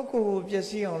အဲ့တော့ကိုပျက်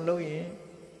စီးအောင်လုပ်ရင်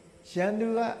ယန္တု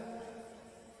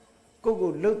က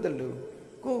ကိုလှုပ်တယ်လို့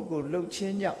ကိုလှုပ်ချ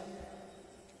င်းကြောင့်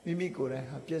မိမိကိုယ်တိုင်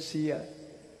ဟာပျက်စီးရ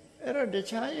အဲ့တော့တ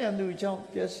ခြားယန္တုကြောင့်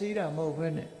ပျက်စီးတာမဟုတ်ဘဲ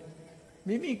နဲ့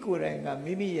မိမိကိုယ်တိုင်က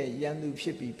မိမိရဲ့ယန္တုဖြ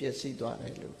စ်ပြီးပျက်စီးသွားတ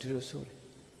ယ်လို့ဒီလိုဆိုတယ်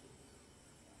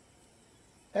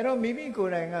အဲ့တော့မိမိကို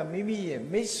ယ်တိုင်ကမိမိရဲ့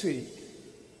မိတ်ဆွေ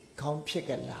ခေါင်းဖြစ်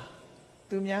ကြလား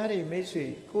သူများတွေမိတ်ဆွေ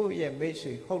ကိုယ့်ရဲ့မိတ်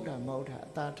ဆွေဟုတ်တာမဟုတ်တာ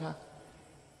အသာထား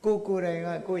ကိုယ်တိုင်က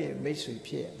ကိုယ့်ရဲ့မိတ်ဆွေ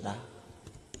ဖြစ်ရလား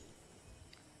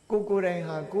ကိုယ်တိုင်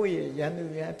ဟာကိုယ့်ရဲ့ယန္တု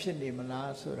များဖြစ်နေမ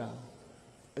လားဆိုတာ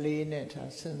အလေးနဲ့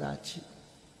ထားစဉ်းစားကြည့်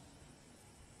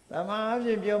တမားအဖြ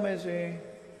စ်ပြောမယ်ဆိုရင်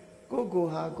ကို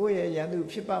ဟာကိုယ့်ရဲ့ယန္တု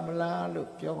ဖြစ်ပါမလားလို့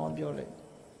ပြောကောင်းပြောလိုက်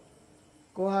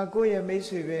ကိုဟာကိုယ့်ရဲ့မိတ်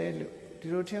ဆွေပဲလို့ဒီ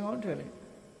လိုထင်ကောင်းထင်လိုက်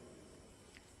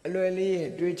အလွယ်လေး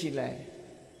တွေးကြည့်လိုက်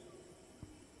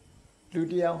လူ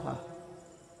တယောက်ဟာ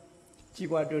ကြီး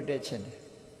ပွားတိုးတက်ခြင်းတယ်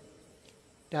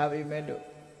ဒါပေမဲ့လို့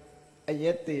အယ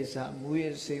က်သေးစာမူရ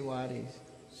စေဝါတွေ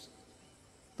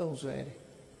သုံးဆွဲတယ်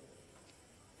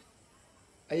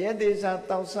အယက်သေးစာ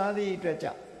တောက်စားသည့်အတွက်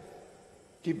ကြောင့်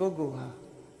ဒီပုဂ္ဂိုလ်ဟာ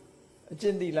အကျ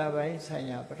င့်သီလပိုင်းဆိုင်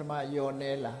ရာပထမယော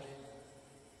နေလာတယ်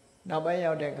နောက်ပိုင်း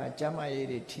ရောက်တဲ့အခါကျမ်းမာရေး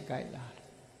တွေထိခိုက်လာတယ်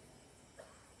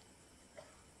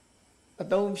အ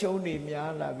သုံးဖြုံးနေ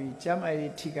များလာပြီးကျမ်းမာ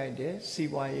ရေးထိခိုက်တယ်စီး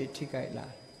ပွားရေးထိခိုက်လာ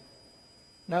တယ်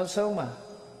နောက်ဆုံးမှာ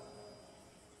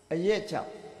အရက်ကြော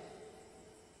င့်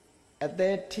အသ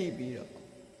က်ထိပြီးတော့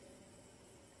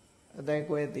အသက်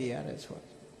ကွဲသေးရတယ်ဆိုတာ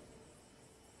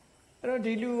အဲ့တော့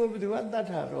ဒီလူကိုဘယ်သူကတတ်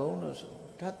တာတော့လို့ဆို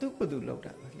ဒါသူ့ကိုယ်သူလောက်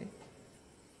တာပဲလေ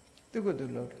သူ့ကိုယ်သူ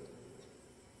လောက်တာ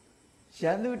ရ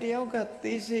န်သူတယောက်က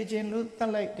သေစေခြင်းလို့တ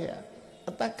တ်လိုက်တဲ့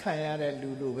အသက်ခံရတဲ့လူ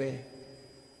လိုပဲ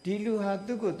ဒီလူဟာ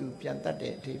သူ့ကိုယ်သူပြန်တတ်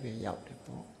တဲ့အထိပဲရောက်တယ်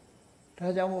ပေါ့ဒါ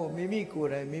ကြောင့်မို့မိမိကိုယ်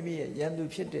တိုင်မိမိရဲ့ရန်သူ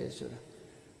ဖြစ်တယ်ဆိုတာ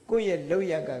ကိုယ့်ရဲ့လောက်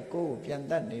ရကကိုယ့်ကိုပြန်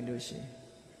တတ်နေလို့ရှိရင်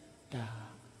ဒါ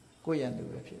ကိုရန်သူ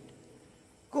ပဲဖြစ်တယ်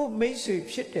ကိုမိတ်ဆွေ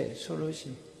ဖြစ်တယ်ဆိုလို့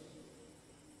ရှိရင်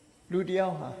လူတယော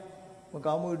က်ဟာမ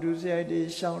ကောင်းမှုဒုစရိုက်တွေ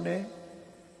ရှောင်တယ်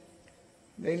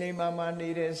လိမ့်လိမ့်မာမာနေ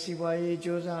တဲ့စီးပွားရေး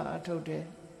ကြိုးစားအထောက်တယ်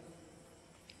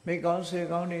မိကောင်းဆွေ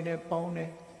ကောင်းတွေနဲ့ပေါင်းတ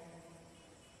ယ်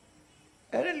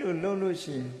အဲ့ဒါလိုလုပ်လို့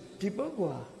ရှိရင်ဒီပုဂ္ဂို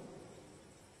လ်ဟာ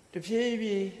တဖြည်းဖြ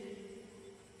ည်း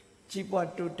ကြီးပွား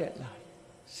တိုးတက်လာ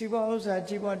စီးပွားဥစ္စာ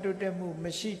ကြီးပွားတိုးတက်မှုမ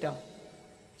ရှိတော့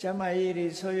ကျမ်းမာရေးတွေ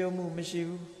ဆွေးယုံမှုမရှိ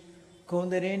ဘူးဂုဏ်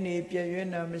သတင်းတွေပြည့်ရွံ့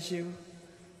တာမရှိဘူး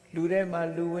လူထဲမှာ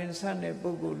လူဝင်ဆန့်တဲ့ပု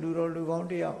ဂ္ဂိုလ်လူတော်လူကောင်း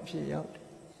တယောက်အဖြစ်ရောက်တယ်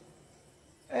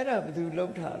အဲ့ဒါဘယ်သူလှု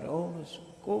ပ်တာတော့ဆို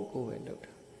ကိုယ့်ကိုယ်ပဲလှုပ်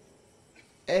တာ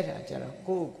အဲ့ဒါကြတော့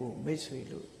ကိုယ့်ကိုယ်မိတ်ဆွေ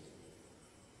လို့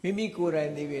မိမိကိုယ်တို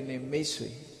င်သိပြီနဲ့မိတ်ဆွေ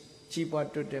ကြီးပွား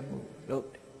တိုးတက်မှုလုပ်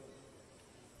တယ်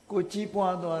ကိုကြီး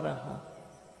ပွားသွားတာဟာ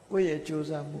ကိုယ့်ရဲ့ကြိုး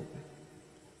စားမှုပဲ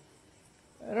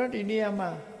အဲ့တော့ဒီနေရာမှာ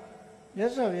မြ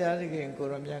တ်စွာဘုရားသခင်ကို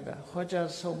ရောမြတ်ကဟောကြား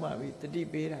ဆုံးမပြီးတတိ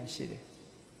ပေးတာရှိတယ်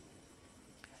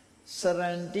စရ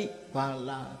န္တိဘာ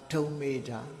လာဒုံမေ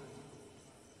တာ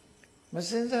မ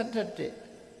စင်စားတတ်တဲ့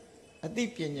အသိ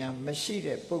ပညာမရှိ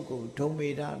တဲ့ပုဂ္ဂိုလ်ဒုံမေ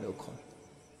တာလို့ခေါ်တယ်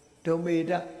ဒုံမေ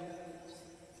တာ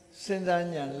စဉ်းစား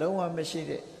ဉာဏ်လုံးဝမရှိ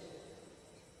တဲ့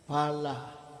ဘာလာ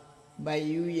မ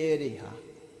ယူရဲတွေဟာ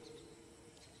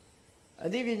အ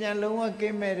သိပညာလုံးဝက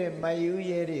င်းမဲ့တဲ့မယူ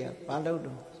ရဲတွေဟာဘာလို့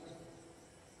တော့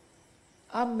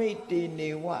အမိတ်တေနေ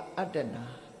ဝအတ္တနာ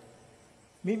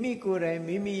မိမိကိုယ်တိုင်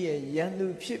မိမိရဲ့ယန္တု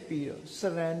ဖြစ်ပြီးတော့စ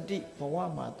ရန္တိဘဝ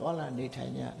မှာသွာလာနေထို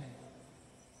င်ကြတယ်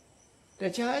တ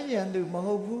ခြားယန္တုမ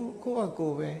ဟုတ်ဘူးကိုယ့်အ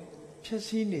ကိုယ်ပဲဖြစ်စ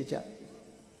ည်းနေကြ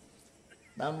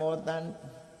တမောတန်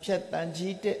ဖြတ်တန်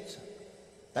ကြီးတဲ့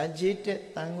တန်ကြီးတဲ့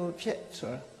တန်ကိုဖြတ်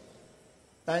ဆိုတာ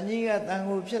တန်ကြီးကတန်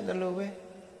ကိုဖြတ်တယ်လို့ပဲ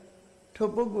ထို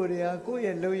ပုဂ္ဂိုလ်တွေကကိုယ့်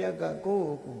ရဲ့လောက်ရကကို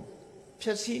ယ့်ကိုဖြ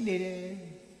တ်စည်းနေတယ်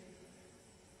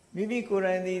မိမိကိုယ်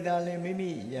တိုင်သိတာလည်းမိမိ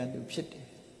ယန္တုဖြစ်တယ်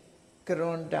က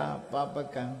ရွန်တာပပ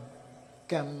ကံ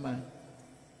ကမ္မ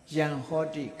ယံဟော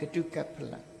တိကတုကပ္ပ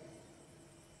လ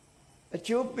အ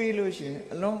ကျိုးပေးလို့ရှိရင်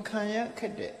အလွန်ခံရခ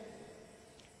က်တဲ့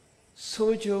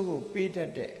ဆိုးကျိုးကိုပေးတ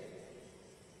တ်တဲ့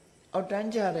အောက်တန်း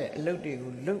ကြတဲ့အလုပ်တွေ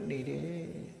ကိုလုပ်နေတယ်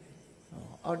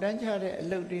အောက်တန်းကြတဲ့အ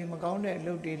လုပ်တွေမကောင်းတဲ့အ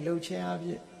လုပ်တွေလုပ်ခြင်းအဖြ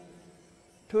စ်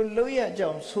ထိုလုပ်ရကြော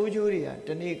င်းဆိုးကျိုးတွေဟာ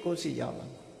ဒီနေ့ကိုယ်စီရောက်လာ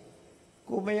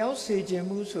ကိုမရောက်စေခြင်း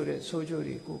မှုဆိုတဲ့ဆိုးကျိုး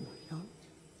တွေကိုမရောက်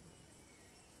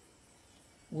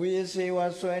ဝိသေဝ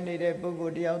ဆွဲနေတဲ့ပုဂ္ဂို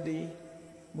လ်တယောက်ဒီ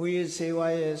ဝိသေဝ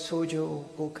ရဲ့ဆိုးကျိုး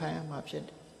ကိုခံရမှာဖြစ်တ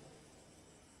ယ်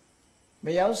မ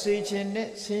ရောက်စေခြင်းနဲ့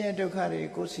ဆင်းရဲဒုက္ခတွေ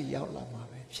ကိုယ်စီရောက်လာမှာ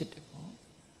ပဲဖြစ်တယ်ပေါ့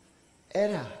အဲ့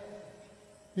ဒါ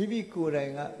မိမိကိုယ်တို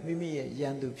င်ကမိမိရဲ့ယ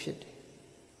န္တုဖြစ်တယ်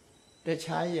တ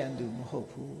ခြားယန္တုမဟုတ်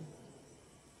ဘူး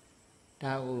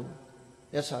ဒါကို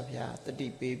မြတ်စွာဘုရားတတိ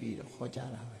ပေးပြီးတော့ဟောကြား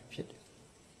တာပဲဖြစ်တယ်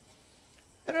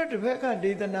အဲ့တော့တစ်ဖက်က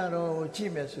ဒေသနာတော်ကိုကြ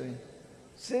ည့်မယ်ဆိုရင်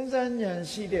စဉ်းစားဉာဏ်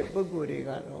ရှိတဲ့ပုဂ္ဂိုလ်တွေ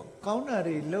ကတော့ကောင်းတာ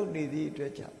တွေလုပ်နေသည့်အတွ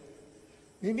က်ကြောင့်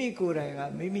မိမိကိုယ်တိုင်က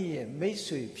မိမိရဲ့မိတ်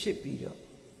ဆွေဖြစ်ပြီးတော့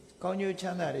ကောင်းကျိုးချ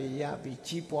မ်းသာတွေရပြီး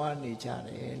ကြီးပွားနေကြတ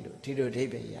ယ်လို့ဒီလိုအဓိ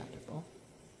ပ္ပာယ်ရတယ်ပေါ့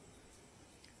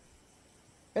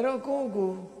အဲ့တော့ကိုယ့်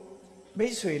ကိုမိ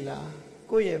တ်ဆွေလား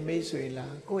ကိုယ့်ရဲ့မိတ်ဆွေ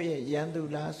လားကိုယ့်ရဲ့ယန္တု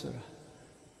လားဆိုတာ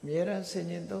အမြဲတမ်းဆင်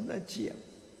ခြင်သုံးသပ်ကြည့်ရ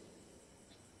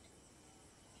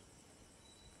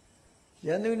ယ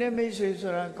န္တုနဲ့မိတ်ဆွေ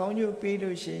ဆိုတာကောင်းကျိုးပေး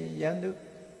လို့ရှိရင်ယန္တု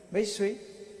မိတ်ဆွေ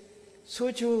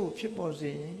ဆိုးကျိုးဖြစ်ပေါ်စေ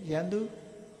ရင်ယန္တု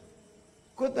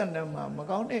ကိုယ်တဏ္ဍမှာမ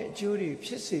ကောင်းတဲ့အကျိုးတွေဖြ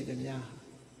စ်စေသည်များ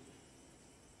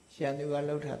ယန္တုက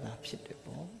လှုပ်ထတာဖြစ်တယ်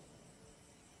ပေါ့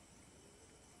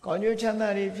ကောင်းကျိုးချမ်းသာ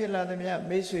တွေဖြစ်လာသည်များ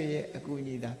မိတ်ဆွေရဲ့အကူအ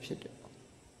ညီသာဖြစ်တယ်ပေါ့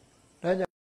ဒါကြော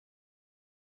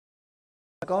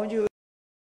င့်ကောင်းကျိုး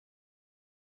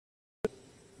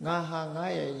ငါဟာငါ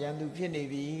ရဲ့ယန္တုဖြစ်နေ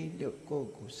ပြီလို့ကိုယ့်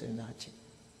ကိုစဉ်းစားခြင်း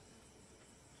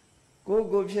ကိုယ့်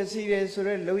ကိုဖြစ်စီတယ်ဆို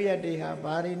တော့လောက်ရတွေဟာ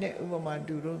ဘာတွေနဲ့ဥပမာ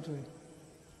တူတော့ဆိုရင်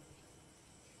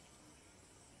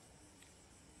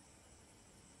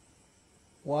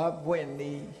ဝါပွင့်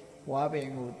နေဝါပင်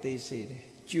ကိုသိစေတယ်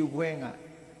ကျူပွင့်က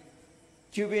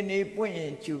ကျူပင်နေပွင့်ရ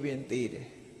င်ကျူပင်သေးတယ်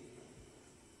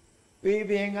ပေ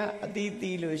ပင်ကအသီး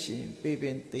သီးလို့ရှိရင်ပေပ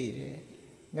င်သေးတယ်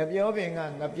ငပြောပင်က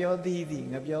ငပြောသီးသည်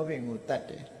ငပြောပင်ကိုတတ်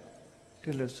တယ်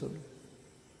ဒီလိုဆိုလို့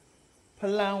ဖ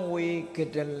လံဝေက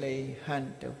တလေဟန်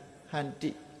တုဟန်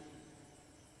တိ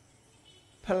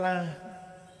ဖ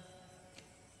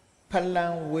လံ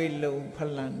ဝေလုံဖ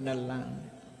လံနလံ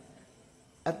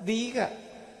အသီးက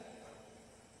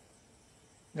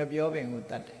ငပြောပင်ကို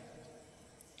တတ်တယ်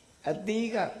အသီး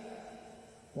က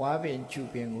ဝါပင်ကျူ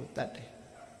ပင်ကိုတတ်တယ်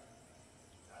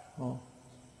ဟော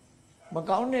မ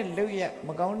ကောင်းတဲ့လုပ်ရမ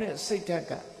ကောင်းတဲ့စိတ်ဓာတ်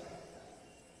က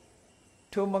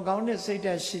ထိုမကောင်းတဲ့စိတ်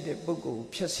ဓာတ်ရှိတဲ့ပုဂ္ဂိုလ်ကို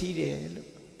ဖျက်ဆီးတယ်လို့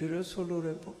ဒီလိုဆိုလိုတ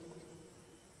ယ်ပေါ့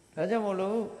ဒါကြောင့်မို့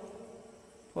လို့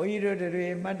ဘုန်းကြီးတို့တွေ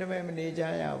မှတ်တမဲ့မနေကြ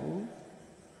ရဘူး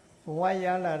ဘဝရ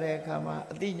လာတဲ့အခါမှာ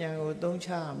အသိဉာဏ်ကိုသုံးချ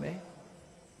ရမယ်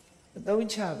အသုံး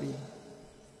ချပြီး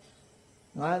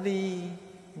ငါသည်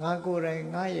ငါကိုယ်တိုင်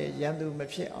ငါရဲ့ရန်သူမ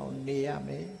ဖြစ်အောင်နေရမ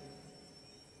ယ်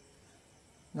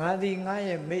ငါသည်ငါ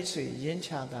ရဲ့မိတ်ဆွေရင်းချ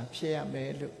တာဖြစ်ရမ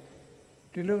ယ်လို့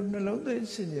ဒီလိုနှလုံးသွင်း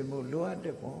ဆင်ခြင်မှုလိုအပ်တ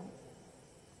ယ်ပေါ့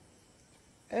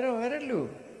အဲ့လို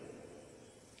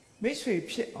မိတ်ဆွေ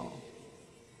ဖြစ်အောင်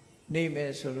နေမ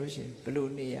ယ်ဆိုလို့ရှိရင်ဘယ်လို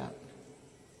နေရ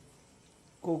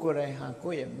ကိုယ်တိုင်ဟာ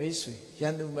ကိုယ့်ရဲ့မိတ်ဆွေရ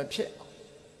န်သူမဖြစ်အောင်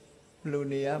ဘယ်လို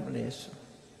နေရမလဲဆို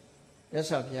မြတ်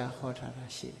စွာဘုရားဟောထားတာ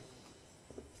ရှိတယ်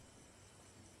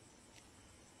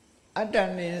အတ္တ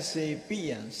နိစေပိ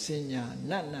ယံစဉ္ညာ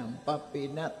နတ္နံပပေ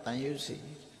နတန်ယုစီ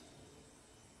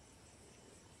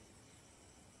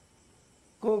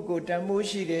ကိုယ်ကိုတန်ဖိုး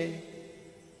ရှိတယ်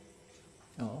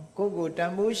နော်ကိုယ်ကိုတ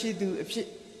န်ဖိုးရှိသူအဖြစ်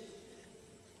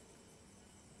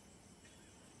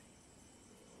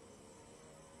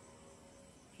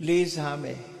လေးစားမ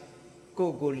ယ်ကို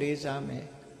ယ်ကိုလေးစားမယ်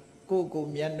ကိုယ်ကို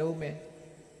မြတ်နိုးမယ်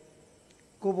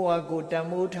ကိုယ်ဘဝကိုတန်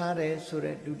ဖိုးထားတယ်ဆို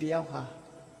တဲ့လူတစ်ယောက်ဟာ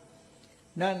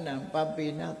နတ္နံပပေ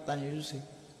နတန်ယုစီ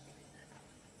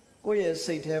ကိုယ့်ရဲ့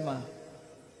စိတ်ထဲမှာ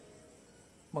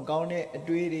မကောင်းတဲ့အ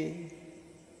တွေးတွေ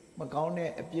မကောင်း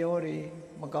တဲ့အပြောတွေ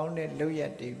မကောင်းတဲ့လုပ်ရ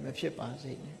က်တွေမဖြစ်ပါ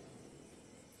စေနဲ့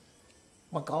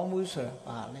မကောင်းဘူးဆိုတာ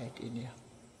ပါလေဒီနေရာ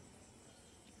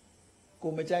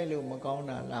ကိုမကြိုက်လို့မကောင်း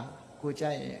တာလားကို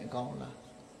ကြိုက်ရင်အကောင်းလား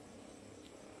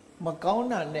မကောင်း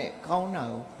တာနဲ့ကောင်းတာ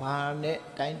ကိုဘာနဲ့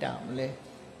တိုင်းတာမလဲ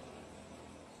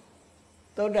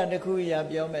သုတ်တန်တစ်ခုရာ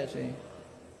ပြောမယ်ဆိုရင်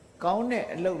ကောင်းတဲ့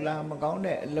အလုပ်လားမကောင်း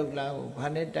တဲ့အလုပ်လားကိုဘာ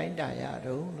နဲ့တိုင်းတာရ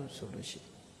တော့လို့ဆိုလို့ရှိရင်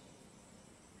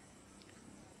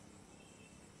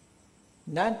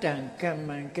နတ္တံကမ္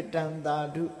မံကတံသာ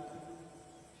ဓု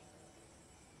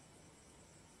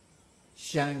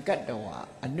ယံကတ္တဝါ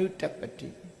အနုတ္တပတိ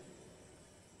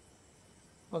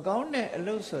မကောင်းတဲ့အ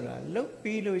လုပ်ဆိုတာလုပ်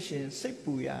ပြီးလို့ရှိရင်စိတ်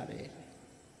ပူရတယ်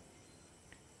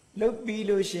လုပ်ပြီး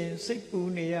လို့ရှိရင်စိတ်ပူ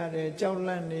နေရတယ်ကြောက်လ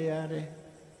န့်နေရတယ်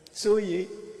စိုးရိမ်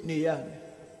နေရတယ်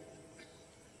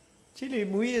ကြည့်လေ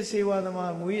မူရစေဝါသ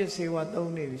မားမူရစေဝါ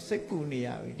သုံးနေပြီစိတ်ပူနေရ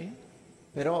ပြီလေ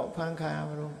ဘယ်တော့အဖမ်းခံရ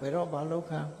မလို့ဘယ်တော့ဘာလုပ်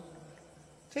ခံ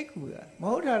စိတ်ပူရမ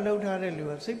ဟုတ်တာလှုပ်ထားတဲ့လူ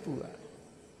ကစိတ်ပူရ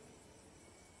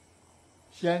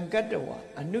ယံကတ္တဝါ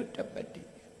အနုတ္တပတိ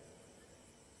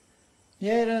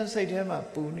ရဲရန်စိတ်ထဲမှာ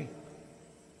ပူနေ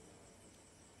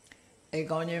အိမ်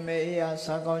ကောင်းခြင်းမအေးရ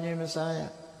စားကောင်းခြင်းမစားရ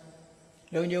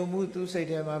လုံခြုံမှုသူ့စိတ်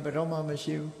ထဲမှာဘယ်တော့မှမ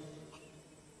ရှိဘူး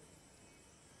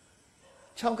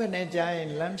6ခနဲ့ကြာရင်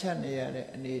လမ်းဖြတ်နေရတဲ့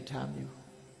အနေအထားမျိုး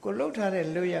ကိုလှုပ်ထားတဲ့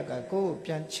လွတ်ရကကိုယ်ကို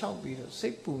ပြန်ခြောက်ပြီးတော့စိ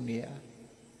တ်ပူနေရ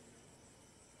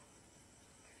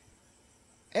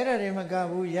အဲ့ဒါတွေမက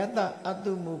ဘူးယတ္တအ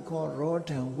တုမုခောရော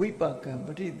ဓံဝိပကံပ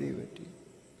ရိသေဝတိ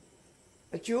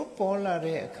အကျိုးပေါ်လာ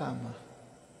တဲ့အခါမှာ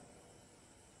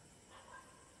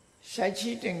ရှိုက်ချီ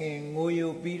တငင်ငို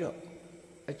ယိုပြီးတော့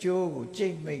အကျိုးကိုကြိ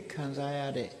တ်မိတ်ခံစားရ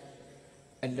တဲ့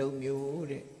အလုပ်မျိုး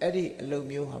တဲ့အဲ့ဒီအလုပ်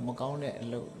မျိုးဟာမကောင်းတဲ့အ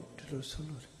လုပ်ဒီလိုဆို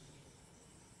လို့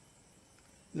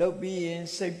လုပ်ပြီးရင်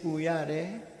စိတ်ပူရတယ်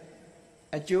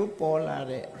အကျိုးပေါ်လာ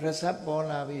တဲ့ result ပေါ်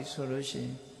လာပြီဆိုလို့ရှိရ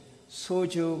င်ဆိုး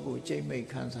ကျိုးကိုကြိတ်မိတ်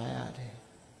ခံစားရတယ်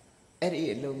အဲ့ဒီ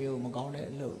အလုပ်မျိုးမကောင်းတဲ့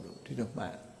အလုပ်လို့ဒီလိုမှ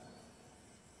တ်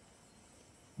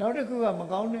နောက်တစ်ခုကမ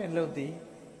ကောင်းတဲ့အလုပ်သည်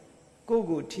ကိုယ့်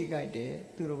ကိုထိခိုက်တယ်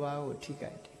သူတစ်ပါးကိုထိ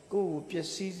ခိုက်တယ်ကိုယ့်ကိုပျက်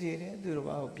စီးစေတယ်သူတစ်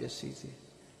ပါးကိုပျက်စီးစေ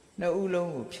နှစ်ဦး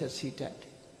လုံးကိုဖျက်ဆီးတတ်တ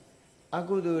ယ်အ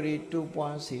ကုသိုလ်တွေတိုး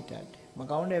ပွားစေတတ်တယ်မ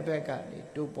ကောင်းတဲ့ဘက်ကနေ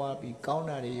တိုးပွားပြီးကောင်း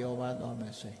တာတွေရောပါသွားမ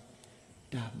ယ်ဆိုရင်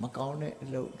ဒါမကောင်းတဲ့အ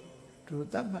လုပ်သူ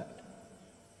သတ်မှတ်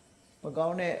မကော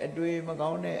င်းတဲ့အတွေ့မကော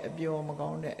င်းတဲ့အပြောမကော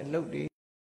င်းတဲ့အလုပ်တွေ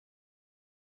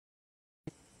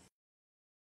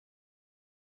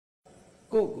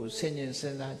ကိုယ့်ကိုဆင်ញင်စ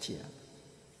ဉ်းစားကြည့်ရ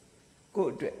ကို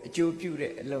ယ့်အတွက်အကျိုးပြု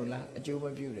တဲ့အလုပ်လားအကျိုးမ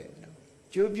ပြုတဲ့အလုပ်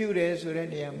အကျိုးပြုတယ်ဆိုတဲ့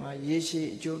နေရာမှာရေရှည်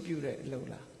အကျိုးပြုတဲ့အလုပ်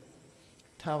လား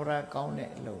သာဝရကောင်း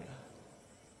တဲ့အလုပ်လား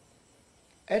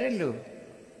အဲ့ဒါလို့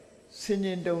ဆင်ញ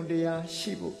င်တုံတရား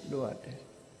ရှိဖို့လိုအပ်တယ်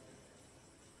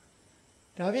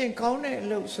ဒါဖြင့်ကောင်းတဲ့အ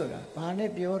လုပ်ဆိုတာဘာ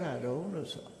နဲ့ပြောတာတော့လို့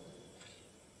ဆို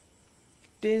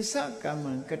တင်စကမ္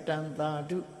မံကတံသာ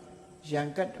ဓုယံ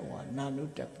ကတ္တဝါနာနု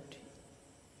တ္တပတိ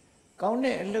ကောင်း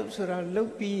တဲ့အလုပ်ဆိုတာလု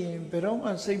ပ်ပြီးရင်ဘယ်တော့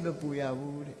မှစိတ်မပူရ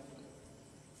ဘူးတဲ့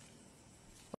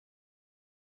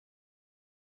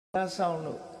ဒါဆောင်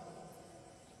လို့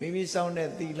မိမိဆောင်တဲ့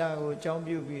သီလကိုအကြောင်း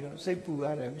ပြုပြီးတော့စိတ်ပူရ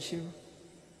တယ်မရှိဘူး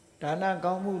ဒါန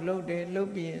ကောင်းမှုလုပ်တယ်လု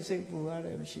ပ်ပြီးရင်စိတ်ပူရတ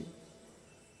ယ်မရှိဘူး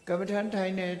ကမ္မထန်ထို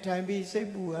င်တယ်ထိုင်ပြီးစိတ်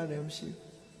ပူရတယ်မရှိ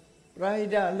ဘူးပရိ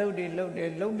ဒအလုပ်တွေလုပ်တ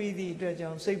ယ်လုပ်ပြီးသည့်အတွက်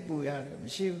ကြောင့်စိတ်ပူရတယ်မ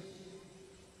ရှိဘူး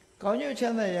ကောင်းကျိုးချ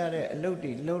မ်းသာရတဲ့အလုပ်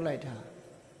တွေလုပ်လိုက်တာ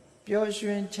ပျော်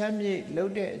ရွှင်ချမ်းမြေ့လု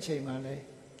ပ်တဲ့အချိန်မှာလဲ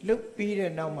lúc bí để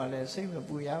nào mà lại xây mà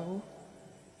bùi áo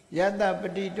yata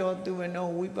pati to tu mà nó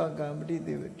quý bà cả pati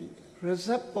tê pati rồi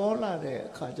sắp bỏ là để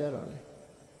khá chá rồi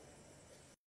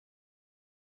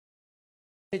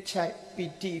chạy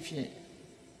piti phiền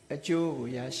ở chỗ của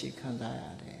giá sĩ khăn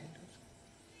ra đấy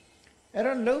ở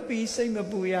đó lúc bí xây mà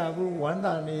bùi áo hoàn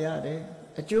toàn này đấy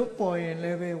ở chỗ bồi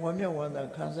lên về hoàn toàn hoàn toàn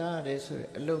khăn ra đấy rồi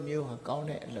lâu nhiều họ cao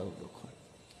này lâu được khỏi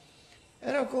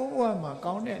ở đó có qua mà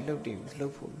cao này lâu điểm lâu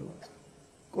phụ luôn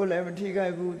cô lại mình thi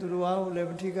gai bu tôi áo lại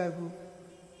mình thi gai bu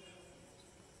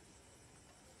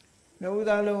nấu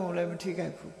ta luôn lại mình thi gai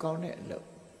bu cao này lâu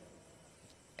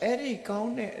ấy đi cao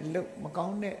này lâu mà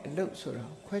cao này lâu rồi đó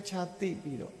khoe cha tị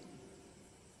bị đó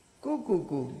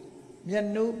cô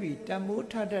miền núi bị tam bố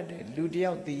tha ra để lưu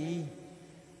đeo tí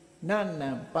nan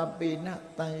nam pape na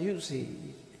tan yu si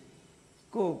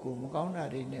cô mà cao nào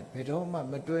đi nè phải đó mà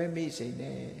đuôi mi gì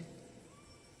nè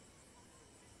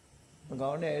mà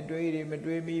có nè đuôi đi mà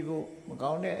đuôi mi bộ mà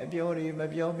có nè béo đi mà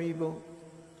béo mi bộ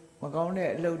mà có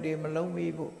nè lâu đi mà lâu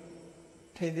mi bộ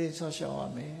thế thì sao à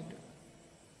mẹ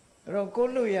rồi cô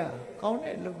lui à có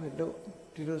nè lâu phải độ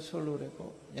thì rồi số lưu đấy cô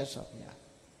nhớ sợ nhá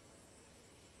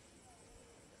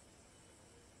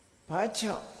phá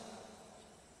chợ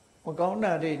mà có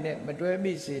nào đi nè mà đuôi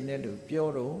mi gì nè được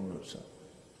béo đồ rồi sao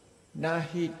na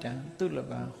hi tan tu là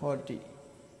bà họ đi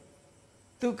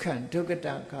tu khẩn tu cái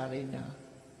ta cả đi na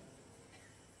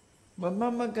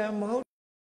mà cả máu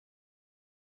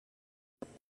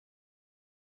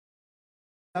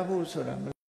abu sura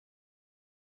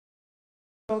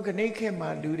có cái này khi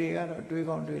mà lưu đi ra rồi đuôi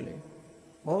con đuôi lên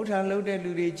máu thang lâu đây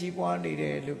lưu đi chỉ qua đi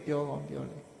đây lưu béo con béo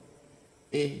lên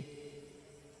ê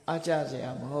acha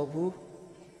sẽ mà hậu phú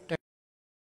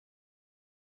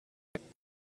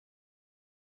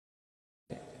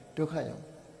được không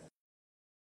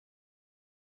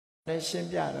đây xem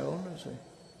giả đâu nó rồi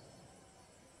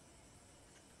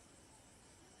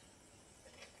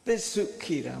this sự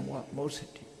khi ra what most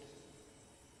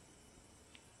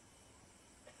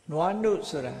nó nốt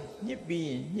rồi là nhịp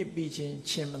bi trên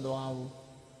chim đó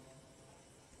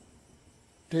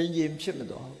thiên nhiên chim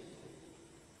đó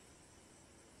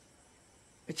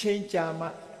trên cha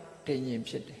mà thiên nhiên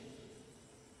chim đấy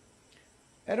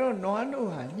ở đó nó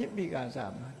hả nhịp bi cả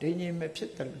sao mà thiên nhiên mới chim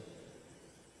được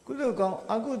cú tôi con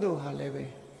aku tôi hả lại về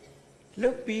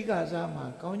lúc bi cả sao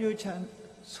mà có nhiêu chán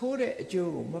số đấy chưa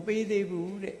mà bi đi bù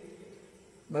đấy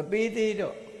mà bi đi đó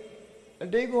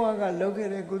đấy qua cả lúc cái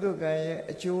đấy cú tôi cái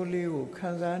chưa liu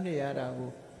khán giả này à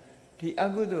đâu thì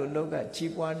aku tôi lúc cái chỉ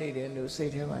quan này đấy lúc xây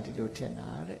thêm mà thì tôi thiệt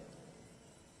nào đấy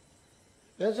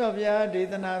rất là bây giờ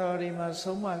tên nào rồi mà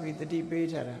sống mà vì đi bây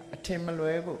giờ là thêm mà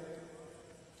lối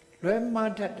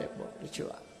mà thật đấy bộ được chưa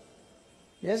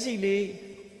giá gì đi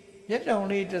nhất đồng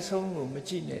đi từ sống của mình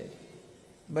chỉ này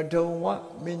mà đâu quá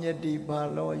mình đi ba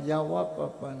lo yawa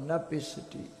papa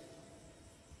napisati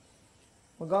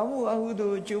mà có một aku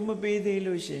tôi chú mà bây đi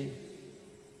luôn gì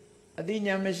ở đi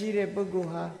nhà mình chỉ để bốc cô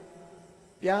ha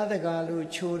bia tất cả luôn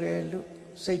chua đấy luôn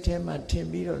xây thêm mà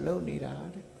thêm bí rồi lâu đi ra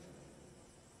đấy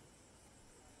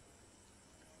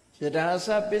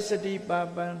Yadasa pisati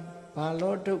papan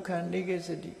balo dukhan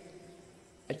nigesati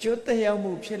chỗ tay áo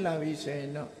mùဖြစ်လာပြီဆိုရင်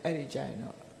တော့အဲ့ဒီကြရင်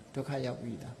တော့ဒုက္ခရောက်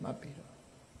ပြီလားမှတ်ပြီတော့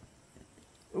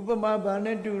ဥပမာဘာ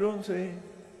နဲ့တူတော့ဆိုရင်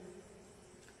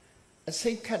အ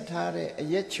စိတ်ခတ်ထားတဲ့အ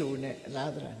ရက်ချိုနဲ့အ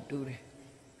လားတရတူတယ်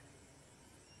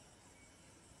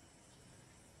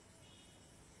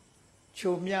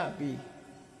ချိုမြပြီး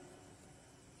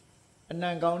အနံ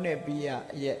ကောင်းတဲ့ပြီးရ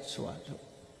အရက်ဆိုတာဆို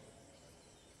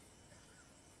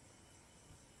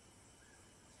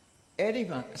အဲ့ဒီ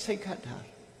မှာစိတ်ခတ်ထား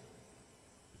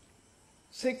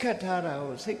စိတ်ခတ်ထားတာ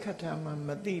ကိုစိတ်ခတ်ထားမှမ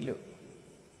သိလို့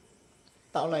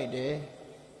တောက်လိုက်တယ်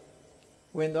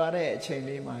ဝင်သွားတဲ့အချိန်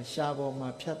လေးမှာရှားပေါ်မှာ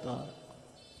ဖြတ်သွား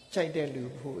ကြိုက်တဲ့လူ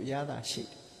ဖို့ရတာရှိ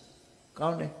တယ်ကော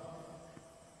င်းတယ်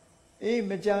အေး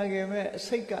မကြခင်မဲ့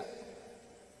စိတ်က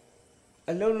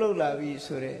အလုံးလုံးလာပြီ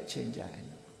ဆိုတဲ့အချိန်ကြရင်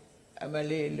အမ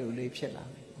လေးလူလေးဖြစ်လာ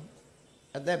မယ်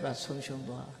အသက်ပါဆုံးရှုံး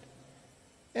သွားတယ်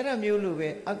အဲ့ဒါမျိုးလိုပဲ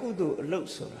အကုသိုလ်အလုပ်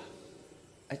ဆိုတာ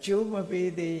အကျိုးမ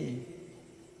ပေးသေး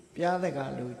ပြားတက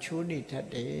လို့ချိုးနေတတ်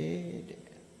တယ်တဲ့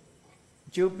အ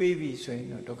ကျိုးပေးပြီဆိုရင်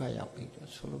တော့ဒုက္ခရောက်ပြီတော့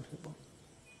ဆိုလို့ဖြစ်ပေါ့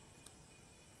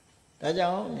ဒါကြော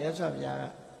င့်မြတ်စွာဘုရားက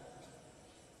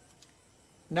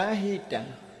နာဟိတံ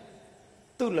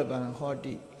သူလပံဟော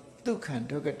တိဒုက္ခံ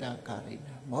ဒုက္ကတာကာရိ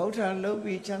နာမဟုတ်တာလုပ်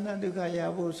ပြီးချမ်းသာဒုက္ခရ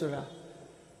ဖို့ဆိုတာ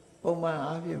ပုံမှန်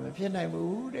အားဖြင့်မဖြစ်နိုင်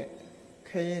ဘူးတဲ့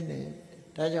ခဲရင်နေ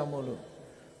ဒါကြောင့်မို့လို့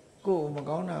ကိုယ်မ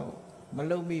ကောင်းတာကိုမ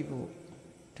လုပ်မိဘူး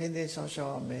ထိမ့်သိမ်းဆောင်ရှော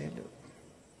က်ရမယ်လို့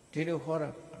ဒီလိုဟောတာ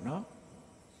နော်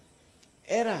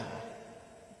အဲ့ဒါ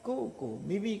ကို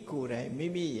မိမိကိုယ်တိုင်မိ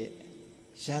မိရဲ့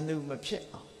ရန်သူမဖြစ်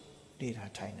အောင် နေတာ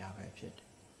ထိုင်တာပဲဖြစ်တယ်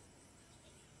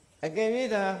အကယ်၍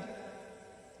သာ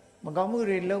မကောင်းမှု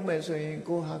တွေလုပ်မယ်ဆိုရင်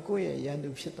ကိုဟာကိုယ့်ရဲ့ရန်သူ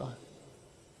ဖြစ်သွား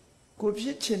ကိုဖြ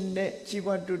စ်ချင်တဲ့ကြီး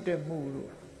ပွားတိုးတက်မှု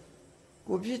လို့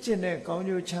ကိုဖြစ်ချင်တဲ့ကောင်း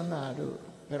ကျိုးချမ်းသာတို့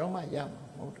ဘယ်တော့မှရမှာ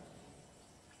မဟုတ်ဘူး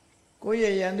ကိုယ့်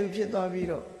ရဲ့ရန်သူဖြစ်သွားပြီး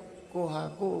တော့ကိုဟာ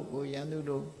ကိုရန်သူ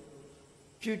လို့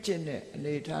ပြုချင်တဲ့အ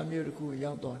နေအထားမျိုးတစ်ခု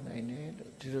ရောက်သွားနိုင်တယ်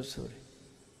လို့ဒီလိုဆိုတယ်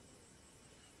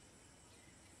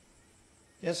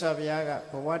မြတ်စွာဘုရားက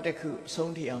ဘဝတစ်ခုအ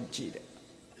ဆုံးထိအောင်ကြည့်တယ်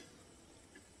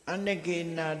အနကေ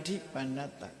နာတိပဏ္ဏ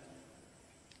တ္တ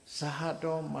ဇဟ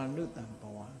တောမနုတံဘ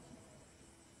ဝ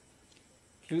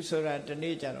လူဆိုတာတ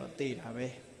နေ့ကျတော့သိတာပဲ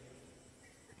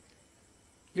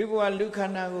လူဘဝလူခ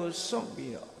န္ဓာကိုစွန့်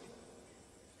ပြီးတော့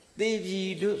သိပြီ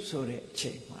လို့ဆိုတဲ့အ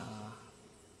ချိန်မှာ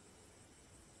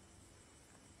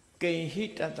ကိဉ္ဟိ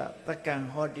တတပကံ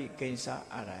ဟောတိကိဉ္စ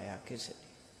အာရာယကိစ္စတိ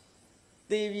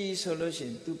သိပြီဆိုလို့ရှိရ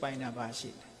င်သူပိုင်တာပါရှိ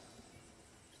တယ်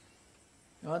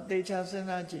နော်တေချာစဉ်း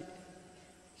စားကြည့်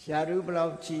ယာရုဘလော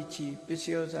က်ချီပစ္စ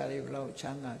ည်းဥစ္စာတွေဘလောက်ချ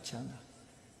မ်းသာ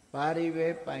ဘာတွေပဲ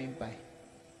ပိုင်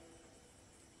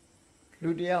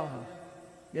လူတယောက်ဟာ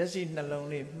မျက်စိနှလုံး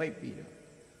လေးမှိတ်ပြီးတော့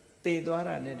သေသွား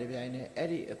တာနဲ့တပြိုင်နက်အဲ့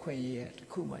ဒီအခွင့်အရေးတစ်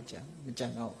ခုမှမကြံ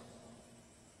တော့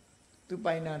သူ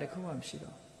ပိုင်တာတစ်ခုမှမရှိ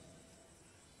တော့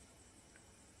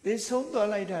သေဆုံးသွား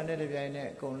လိုက်တာနဲ့တပြိုင်နက်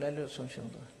အကုန်လက်လွတ်ဆုံး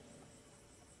ရှုံးသွား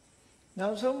နော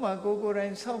က်ဆုံးမှာကိုယ်တို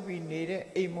င်ဆောက်ပြီးနေတဲ့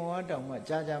အိမ်မော်အတောင်မှ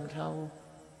ကြာမထားဘူး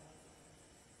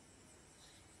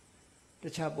တ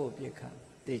ခြားပို့ပြခါ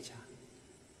တေချာ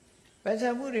ပိုင်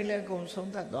ဆိုင်မှုတွေလည်းအကုန်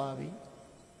ဆုံးသတ်သွားပြီ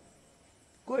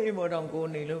ကိုယ်အိမ်မော်တောင်ကို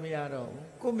နေလို့မရတော့ဘူး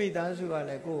ကိုမိသားစုက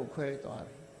လည်းကိုယ်ကိုခွဲသွား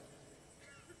ပြီ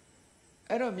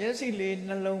အဲ့တော့မျက်စိလေး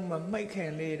နှလုံးမမှိတ်ခ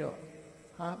င်လေးတော့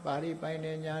ဟာဘာတွေပိုင်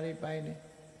နေညာတွေပိုင်နေ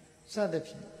စသ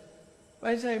ဖြင့်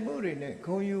ပိုင်ဆိုင်မှုတွေနဲ့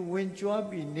ဂုံယူဝင်ကြွား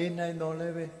ပြီးနေနိုင်တော်လ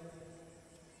ည်းပဲ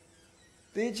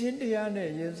သေခြင်းတရားနဲ့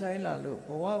ရင်ဆိုင်လာလို့ဘ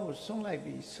ဝကိုဆွန့်လိုက်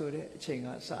ပြီးဆိုတဲ့အချိန်က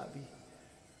စပြီး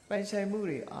ပိုင်ဆိုင်မှု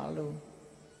တွေအားလုံး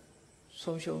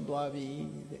ဆုံးရှုံးသွားပြီ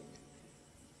တဲ့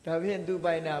ဒါဖြင့်သူ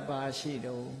ပိုင်တာဘာရှိ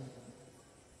တော့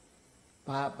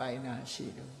ဘာပိုင်တာရှိ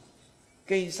တော့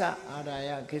ကိဉ္စအာရာ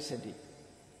ယကိစ္စတိ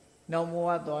နောင်ဘဝ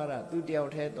သွားတာသူတယော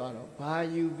က်တည်းသွားတော့ဘာ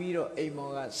ယူပြီးတော့အိမ်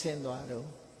မော်ကဆင်းသွားတော့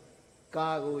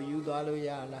ကားကိုယူသွားလို့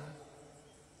ရလား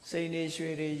စိန်တွေရွှေ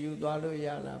တွေယူသွားလို့ရ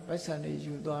လားပိုက်ဆံတွေ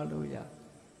ယူသွားလို့ရ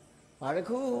ဘာတစ်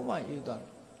ခုမှယူသွား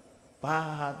ဘာ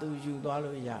ဟာသူယူသွား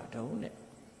လို့ရတော့နဲ့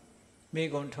မိ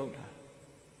ကုံထုတ်တာ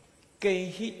ကိဉ္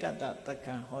ဟိတတတ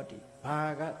ကံဟောတိဘာ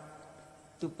က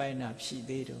သူပိုင်တာဖြစ်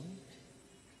သေးတော့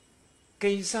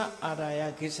ကိဉ္စအာရာယ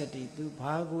ကိစ္စတိသူ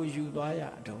ဘာကိုယူသွားရ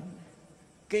တော့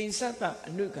ကိဉ္စတ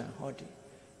အနုကံဟောတိ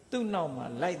သူ့နောက်မှာ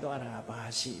လိုက်သွားတာဘာ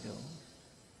ရှိတော့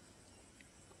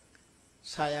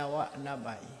ဆာယဝအနပ္ပ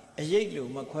ယအရိပ်လို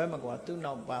မခွဲမကွာသူ့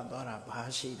နောက်ပါသွားတာဘာ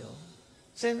ရှိတော့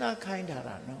စဉ်းစားခိုင်းထား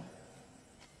တာနော်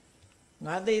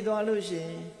ငါသိသွားလို့ရှိရ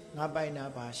င်ငါပိုင်တာ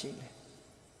ဘာရှိလဲ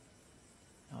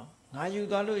နော်ငါယူ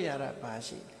သွားလို့ရတာဘာ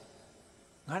ရှိလဲ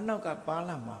ငါနောက်ကပါ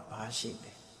လာမှာဘာရှိ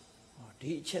လဲဟော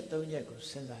ဒီအချက်၃ချက်ကို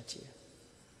စဉ်းစားကြည့်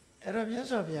အဲ့တော့မြတ်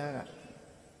စွာဘုရားက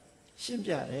ရှင်း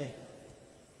ပြတယ်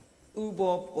ဥ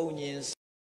ဘောပုံညင်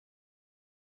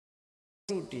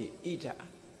သုတိဣဒ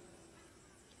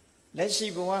လက်ရှိ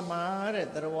ဘဝမှာတဲ့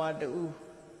တရားတူ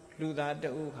လူသား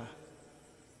တူဟာ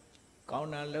ကောင်း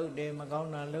တာလုပ်တယ်မကော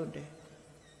င်းတာလုပ်တယ်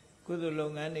ကုသိုလ်လု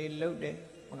ပ်ငန်းတွေလုပ်တယ်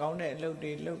မကောင်းတဲ့အလုပ်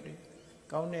တွေလုပ်တယ်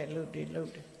ကောင်းတဲ့အလုပ်တွေလုပ်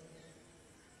တယ်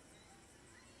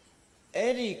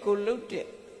အဲ့ဒီကိုလုပ်တဲ့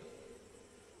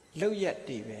လုပ်ရက်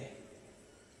တွေပဲ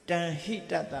တန်ဟိ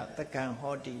တတတကံ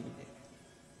ဟောတိတဲ့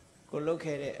ကိုလုပ်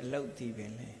ခဲ့တဲ့အလုပ်ဒီပ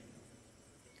င်လေ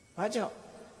ဘာကြောင့်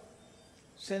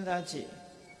စဉ်းစားကြည့်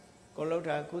ကိုလှုပ်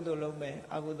တာကုသိုလ်လုပ်မယ်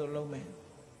အကုသိုလ်လုပ်မယ်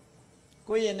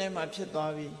ကိုယ့်ရင်ထဲမှာဖြစ်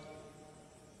သွားပြီ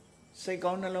စိတ်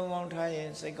ကောင်းနှလုံးကောင်းထားရင်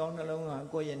စိတ်ကောင်းနှလုံးက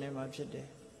ကိုယ့်ရင်ထဲမှာဖြစ်တယ်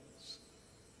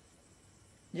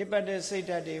ညစ်ပတ်တဲ့စိတ်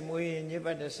ဓာတ်တွေမွေးရင်ညစ်ပ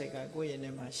တ်တဲ့စိတ်ကကိုယ့်ရင်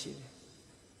ထဲမှာရှိတယ်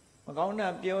မကောင်းတာ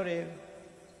ပြောတယ်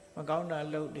မကောင်းတာ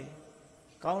လုပ်တယ်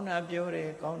ကောင်းတာပြောတယ်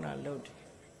ကောင်းတာလုပ်တယ်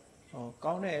ဟော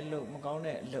ကောင်းတဲ့အလုပ်မကောင်း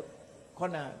တဲ့အလုပ်ခု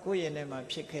နကိုယ့်ရင်ထဲမှာ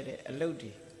ဖြစ်ခဲ့တဲ့အလုပ်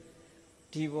တွေ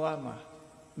ဒီဘဝမှာ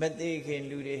မသိခင်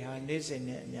လူတွေဟာနေ့စဉ်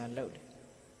နဲ့အများလုပ်တယ်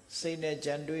စိတ်နဲ့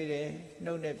ကြံတွေးတယ်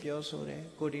နှုတ်နဲ့ပြောဆိုတယ်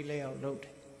ကိုယ်ဒီလက်အောင်လုပ်တ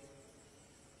ယ်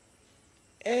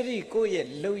အဲ့ဒီကိုယ့်ရဲ့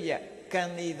လုပ်ရကံ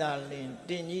ဒီသာလင်တ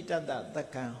င်ကြီးတတသ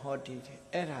ကံဟောတိတယ်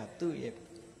အဲ့ဒါသူ့ရဲ့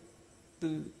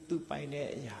သူပိုင်တဲ့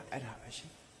အရာအဲ့ဒါပဲရှိ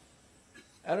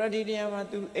အဲ့တော့ဒီနေရာမှာ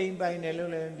သူအိမ်ပိုင်တယ်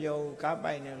လို့လည်းမပြောဘူးကား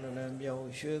ပိုင်တယ်လို့လည်းမပြော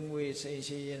ဘူးရွှေငွေစိန်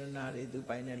ရှိရတနာတွေသူ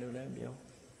ပိုင်တယ်လို့လည်းမပြော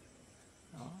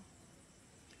နော်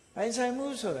ပိုင်ဆိုင်မှု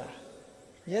ဆိုတာ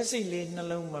မျက်စိလေးနှ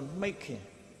လုံးမမှိတ်ခင်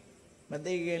မ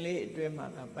သိခင်လေးအတွင်းမှာ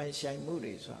ပိုင်ဆိုင်မှု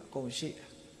တွေဆိုတာအကုန်ရှိတာ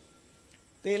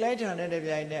သေလိုက်တာနဲ့တ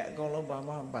ပြိုင်နက်အကုန်လုံးဘာ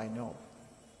မှမပိုင်တော့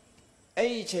အဲ့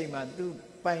ဒီအချိန်မှာ तू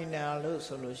ပိုင်တာလို့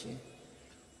ဆိုလို့ရှိရင်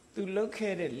तू လုတ်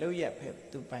ခဲ့တဲ့လုတ်ရက်ပဲ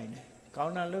तू ပိုင်တယ်ကော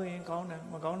င်းတာလုတ်ရင်ကောင်းတာ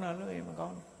မကောင်းတာလုတ်ရင်မကော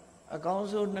င်းအကောင်း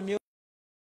ဆုံးနှမျိုး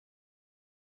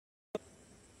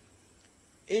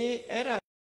အဲ့ဒါ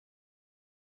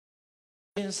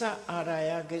ပင်စအာရာ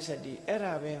ယကိစ္စတိအဲ့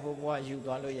ဒါပဲဟိုဘဝယူ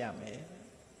သွားလို့ရမယ်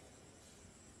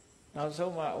နောက်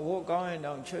ဆုံးမှအဝတ်ကောင်းရင်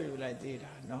တော့ချွတ်ယူလိုက်သေး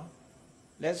တာနော်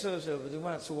လက်စွပ်ဆိုဘယ်သူ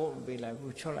မှစဝတ်မပေးလိုက်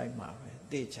ဘူးချွတ်လိုက်မှာပဲ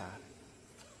တေချာ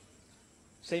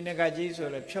စိတ်ငကကြီးဆို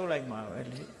လည်းဖြုတ်လိုက်မှာပဲ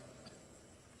လေ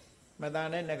မတန်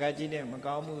တဲ့ငကကြီးနဲ့မ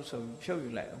ကောင်းဘူးဆိုဖြုတ်ယူ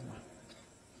လိုက်အောင်ပါ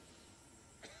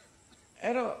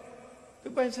အဲ့တော့သူ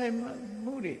ပိုင်ဆိုင်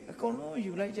မှုတွေအကုန်လုံး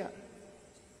ယူလိုက်ကြ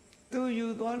သူယူ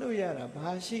သွားလို့ရတာဘာ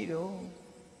ရှိတော့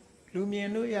လူမြင်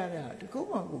လို့ရတာတခု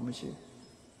မှကိုမရှိ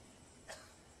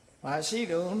ဘာရှိ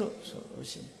တော့လို့ဆိုလို့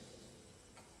ရှိရင်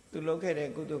သူလုပ်ခဲ့တဲ့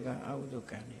ကုသကံအကုသ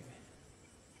ကံတွေပဲ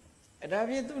အဲ့ဒါ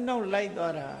ဖြင့်သူနောက်လိုက်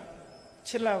သွားတာ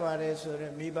ချစ်လာပါတယ်ဆို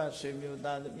တော့မိဘဆွေမျိုး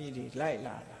သားသမီးတွေလိုက်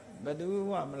လာတာဘယ်သူ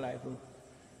မှမလိုက်ဘူး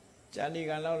ဇာတိ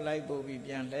ကံလောက်လိုက်ပို့ပြီး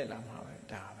ပြန်လှည့်လာမှာပဲ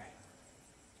ဒါပဲ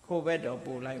ခိုးဘက်တော့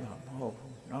ပို့လိုက်မှာမဟုတ်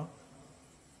ဘူးเนาะ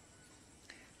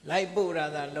လိုက်ပို့တာ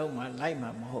သာလုံးမှာလိုက်မှာ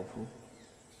မဟုတ်ဘူး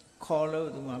ခေါ်လို့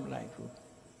သူမှမလိုက်ဘူး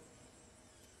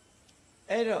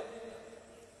အဲ့တော့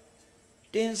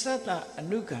တင်သတ္တအ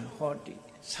နုကံဟောတိ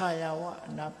ဆာယဝ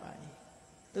အနာပါယ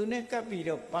သူနဲ့ကပ်ပြီး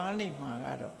တော့ပါနေမှာက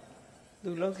တော့သူ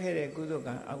လုပ်ခဲ့တဲ့ကုသ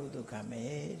ကံအကုသကံပဲ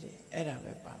တဲ့အဲ့ဒါ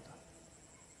ပဲပါတော့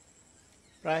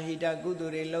ပရာဟိတကုသို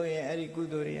လ်တွေလုပ်ရင်အဲ့ဒီကု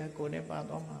သိုလ်တွေကကိုယ်နဲ့ပါ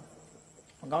သွားမှာ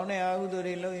မကောင်းတဲ့အကုသိုလ်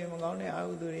တွေလုပ်ရင်မကောင်းတဲ့အ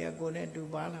ကုသိုလ်တွေကကိုယ်နဲ့တူ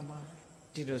ပါလာမှာ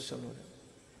ဒီလိုဆိုလို့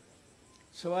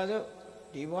ဆိုပါစို့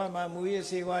ဒီဘဝမှာမူရ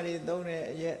စေဝါတွေသုံးတဲ့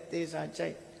အရက်သေစာကြို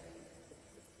က်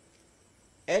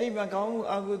အဲ့ဒီမကောင်းမှု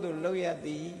အကုသိုလ်လုပ်ရသ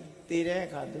ည်တည်တဲ့အ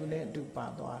ခါသူနဲ့အတူပါ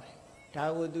သွားတယ်ဒါ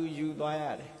ကိုသူယူသွားရ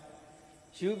တယ်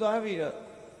ယူသွားပြီးတော့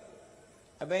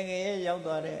အပင်ငရဲရောက်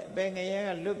သွားတယ်အပင်ငရဲက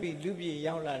လွတ်ပြီးလူပြေ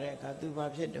ရောက်လာတဲ့အခါသူဘာ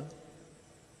ဖြစ်တော့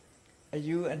အ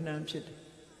ယူအနှံဖြစ်တယ်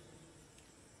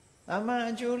အမှန်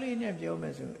အကျိုးလေးနဲ့ပြောမ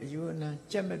ယ်ဆိုအယူအနှံ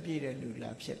ကြက်မပြည့်တဲ့လူ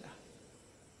လာဖြစ်လာ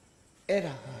အဲ့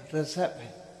ဒါဟာရဇတ်ပဲ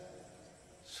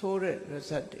ဆိုးတဲ့ရ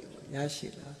ဇတ်တွေရရှိ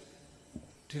လာ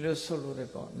ဒီလိုဆိုလို့ရ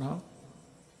ပေါ့နော်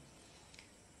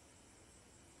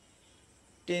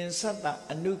တင်သတ္တ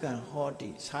အနုကံဟောတိ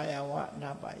ဆာယဝ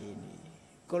နာပါယိနိ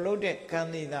ကိုလို့တဲ့ကံ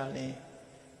သေးတာလဲ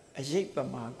အရေးပ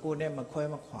မာကိုနဲ့မခွဲ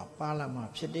မခွာပါလာမှာ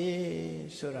ဖြစ်တယ်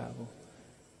ဆိုတာကို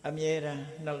အမြဲတမ်း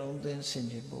နှလုံးသွင်းဆင်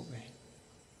ခြင်ဖို့ပဲ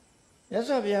မြတ်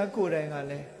စွာဘုရားကိုယ်တိုင်က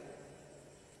လည်း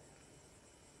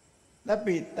သဗ္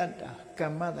ဗေတတ္တာက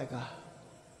မ္မတက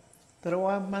သရဝ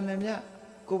မှန်တယ်မြ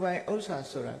ကိုယ်ပိုင်ဥစ္စာ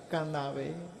ဆိုတာကံတာပဲ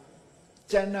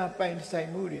ကျန်တာပိုင်ဆိုင်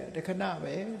မှုတွေတခဏ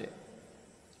ပဲတဲ့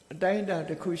အတိုင်းအတာ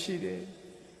တစ်ခုရှိတယ်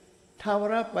ထာဝ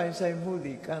ရပိုင်ဆိုင်မှု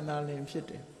ဒီကံတာလင်ဖြစ်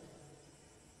တယ်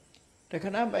တခ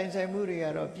ဏပိုင်ဆိုင်မှုတွေက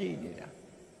တော့ပြည့်နေတာ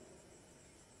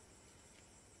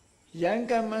ယံ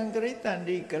ကမ္မံကရိတန္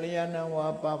တိကလျာဏဝါ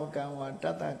ပါပကံဝါတ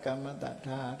တ္တကမ္မတ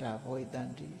ထာထာဘောိတ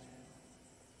န္တိ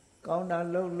ကောင်းတာ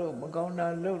လှုပ်လို့မကောင်းတာ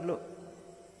လှုပ်လို့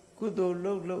ကုသိုလ်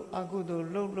လှုပ်လို့အကုသိုလ်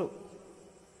လှုပ်လို့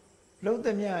လှုပ်သ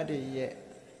မျှတွေရဲ့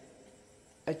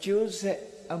အကျိုးဆက်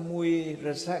အမွေရ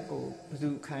ဇတ်ကိုဘယ်သူ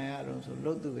ခံရတော့ဆို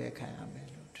လှုပ်သူပဲခံရမယ်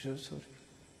လို့ဒီလိုဆိုတယ်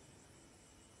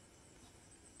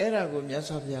အဲ့ဒါကိုမြတ်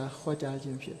စွာဘုရားဟောကြားခြ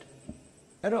င်းဖြစ်တယ်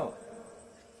အဲ့တော့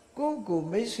ကိုယ်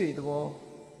မိတ်ဆွေသဘော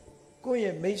ကိုယ့်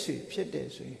ရဲ့မိတ်ဆွေဖြစ်တယ်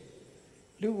ဆိုရင်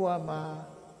လူဘဝမှာ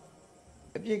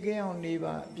အပြစ်ကင်းအောင်နေ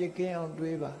ပါအပြစ်ကင်းအောင်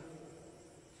တွေးပါ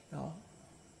နော်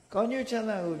ကောင်းကျိုးချမ်း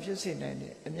သာကိုဖြစ်စေနိုင်တ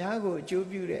ယ်အများကိုအကျိုး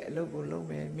ပြုတဲ့အလုပ်ကိုလုပ်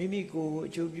မယ်မိမိကိုယ်ကို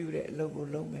အကျိုးပြုတဲ့အလုပ်ကို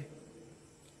လုပ်မယ်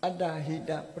အတ္တဟိ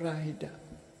တပရဟိတ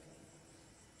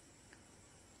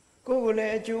ကိုယ်ကိုလ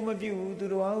ည်းအကျိုးမပြုဘူးသူ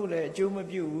တော်ကိုလည်းအကျိုးမ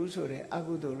ပြုဘူးဆိုတဲ့အ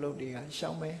ကုသိုလ်လုပ်တွေက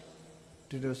ရှောင်မယ်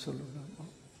ဒီလိုဆိုလို့တော့ပေါ့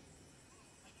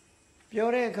ပြော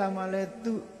တဲ့အခါမှာလည်း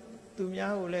သူ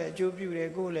များကိုလည်းအကျိုးပြုတယ်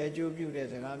ကိုယ်လည်းအကျိုးပြုတဲ့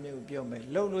စကားမျိုးပြောမယ်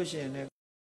လုပ်လို့ရှိရင်လည်း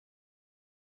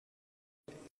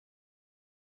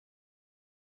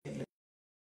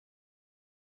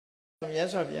မြတ်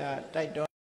စွာဘုရားတိုက်တော်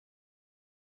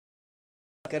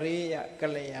ကရိယက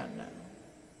လျာဏ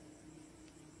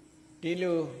ဒီ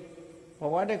လိုဘ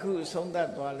ဝတစ်ခုဆုံးသက်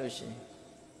သွားလို့ရှိရင်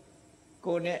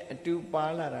ကိုယ်နဲ့အတူပါ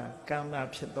လာတာကံတာ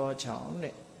ဖြစ်သောကြောင့်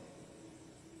တဲ့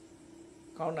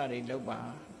ကောင်းတာတွေလုပ်ပါ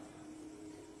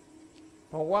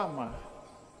ဘဝမှာ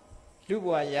လူဘ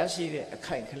ဝရရှိတဲ့အ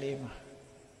ခိုက်ကလေးမှာ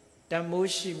တန်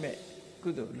မိုးရှိမဲ့ကု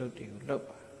သိုလ်လုပ်တွေကိုလုပ်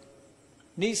ပါ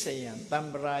နိစ္စယံတံ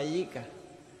ပရာယိက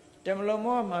တမလုံး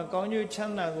မောမှာကောင်းကျိုးချ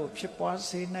မ်းသာကိုဖြစ်ပွား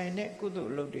စေနိုင်တဲ့ကုသို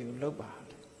လ်လုပ်တွေကိုလုပ်ပါ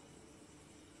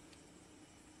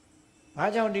ဘာ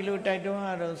ကြောင့်ဒီလိုတိုက်တွန်းရ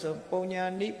တော့ဆိုပုံညာ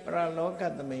နိပရလောက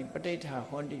သမိန်ပဋိဋ္ဌာ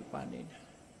ဟောတိပါနေတာ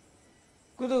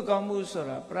ကုသိုလ်ကောင်းမှုဆို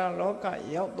တာပရလောက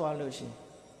ရောက်သွားလို့ရှိရင်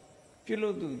ပြု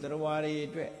လို့သူတရားတွေ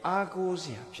အတွက်အားကိုးစ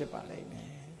ရာဖြစ်ပါလိမ့်မ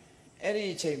ယ်အဲ့ဒီ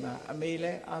အချိန်မှာအမေလ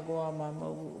ည်းအားကိုးရမှာမဟု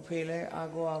တ်ဘူးအဖေလည်းအား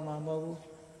ကိုးရမှာမဟုတ်ဘူး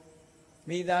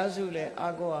မိသားစုလည်း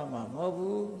အားကိုးရမှာမဟုတ်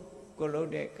ဘူးကိုလုပ်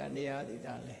တဲ့ကံတရားတွေ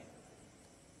ဒါလည်း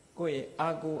ကိုယ့်ရဲ့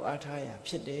အားကိုးအားထားရာ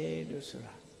ဖြစ်တယ်လို့ဆို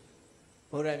တာ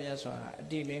ဘုရားမြတ်စွာကအ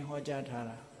တိလင်းဟောကြားထား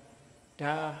တာ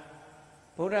ဒါ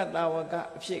ဘုရားတာဝက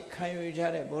အဖြစ်ခံယူကြ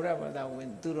တဲ့ဘုရားဘာသာဝင်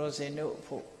သူတော်စင်တို့အ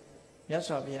ဖို့မြတ်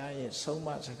စွာဘုရားရဲ့ဆုံးမ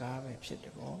စကားပဲဖြစ်တ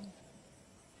ယ်ပေါ့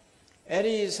အဲ့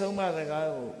ဒီဆုံးမစကား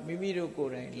ကိုမိမိတို့ကို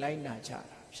ယ်တိုင်လိုက်နာကြ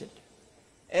တာဖြစ်တယ်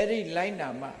အဲ့ဒီလိုက်နာ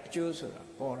မှအကျိုးဆိုတာ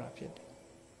ပေါ်တာဖြစ်တယ်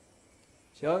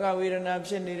ယောဂဝေဒနာ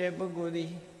ဖြစ်နေတဲ့ပုဂ္ဂိုလ်သ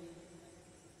ည်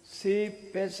စေ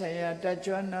ပဲဆိုင်ရာတ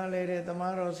ကြွနားလဲတဲ့သ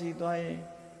မားတော်စီသွားရင်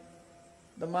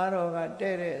သမားတော်က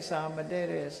တဲ့တဲ့အစာမတဲ့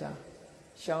တဲ့အစာ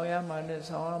ရှောင်ရမှနဲ့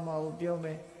ဆောင်ရမှာကိုပြောမ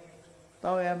ယ်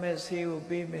တောက်ရမယ်ဆေးကို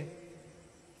ပေးမယ်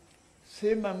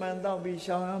ဆေးမှန်မှန်တောက်ပြီး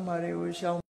ရှောင်ရမှာတွေကို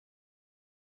ရှောင်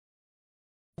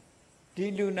ဒီ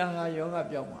လူနာဟာယောဂ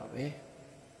ပြောင်းမှာပဲ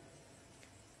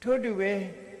ထို့တူပဲ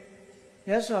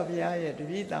မြတ်စွာဘုရားရဲ့တ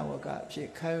ပည့်တော်ကအဖြစ်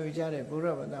ခံယူကြတဲ့ဘု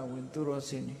ရားဘာသာဝင်သူတော်စ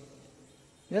င်တွေ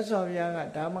မြတ်စွာဘုရားက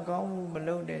ဒါမကောင်းမှုမ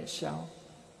လုပ်တဲ့ရှောင်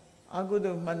အကု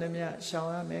သိုလ်မှန်သမျှရှောင်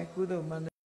ရမယ်ကုသိုလ်မှန်တ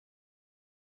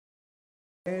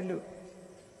ယ်လို့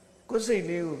ကိုယ်စိတ်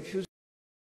လေးကိုဖြူ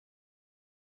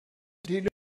ဒီ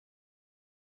လို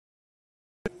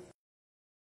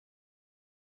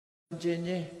ကျင့်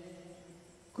ခြင်း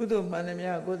ကုသိုလ်မှန်သ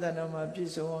မျှကိုယ်တဏ္ဍာမှာပြ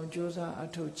ည့်စုံအောင်ကြိုးစားအ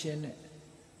ထောက်ခြင်းနဲ့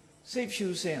စိတ်ဖြူ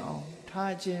စင်အောင်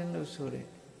ထားခြင်းလို့ဆိုတဲ့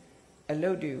အလု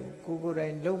ပ်တွေကိုကိုယ်တို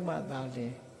င်လုပ်မှသာလျှ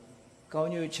င်ကော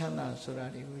င်းကျိုးချမ်းသာဆိုတာ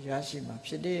တွေကိုရရှိမှာ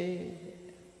ဖြစ်တယ်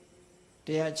တ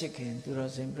ရားချစ်ခင်သူ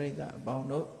တော်စင်ပြိဿအပေါင်း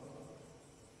တို့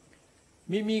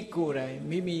မိမိကိုယ်တိုင်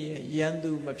မိမိရဲ့ရန်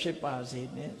သူမဖြစ်ပါစေ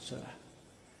နဲ့ဆိုတာ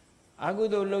အကု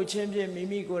သိုလ်လုပ်ခြင်းဖြင့်မိ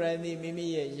မိကိုယ်တိုင်သည်မိမိ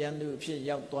ရဲ့ရန်သူအဖြစ်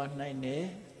ရောက်သွားနိုင်တယ်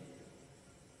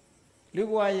လူ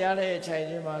ဘဝရတဲ့အချိန်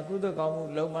ချင်းမှာကုသိုလ်ကောင်းမှု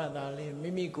လုံးမသာလျှင်မိ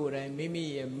မိကိုယ်တိုင်မိမိ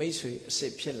ရဲ့မိတ်ဆွေအစ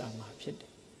စ်ဖြစ်လာမှာဖြစ်တ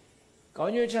ယ်ကော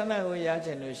င်းကျိုးချမ်းသာကိုရချ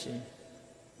င်လို့ရှိရင်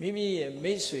မိမိရဲ့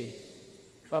မိတ်ဆွေ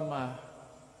ပမာ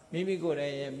မိမိကိုယ်တို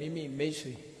င်ရဲ့မိမိမိတ်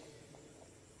ဆွေ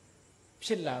ဖြ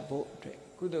စ်လာဖို့အတွက်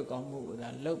ကုသိုလ်ကောင်းမှုကိုသာ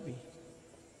လုပ်ပြီး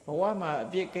ဘဝမှာအ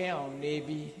ပြစ်ကင်းအောင်နေ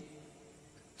ပြီး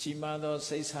ကြီးမားသော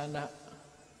စိတ်ဆန္ဒ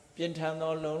ပြင်းထန်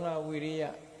သောလုံလဝိရိယ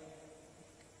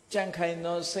ကြံ့ခိုင်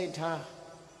သောစိတ်ထား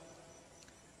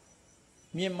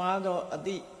မြင့်မားသောအသ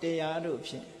ည့်တရားတို့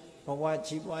ဖြင့်ဘဝ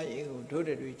ကြီးပွားရေးကိုတို့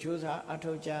တွေကြိုးစားအ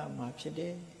ထောက်ကြမှာဖြစ်တ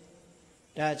ယ်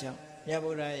။ဒါကြောင့်မြတ်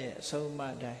ဗုဒ္ဓရဲ့အဆုံးအမ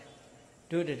တိုင်း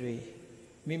တို့တွေ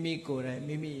မိမိကိုယ်တိုင်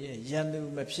မိမိရဲ့ရန်သူ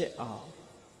မဖြစ်အောင်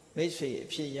မိတ်ဆွေအ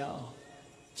ဖြစ်ရအောင်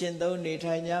ကျင့်သုံးနေ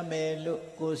ထိုင်ကြမယ်လို့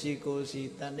ကိုယ်စီ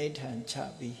တန်ဋိဌာန်ချ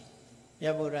ပြီးမြ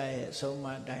တ်ဗုဒ္ဓရဲ့အဆုံးအမ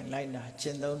တိုင်းလိုက်နာကျ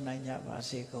င့်သုံးနိုင်ကြပါ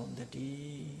စေကုန်သတ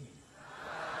ည်း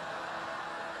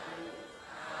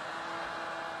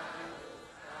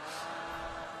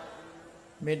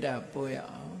မေတ္တာပို့ရ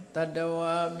အောင်တတ္တ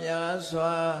ဝါများ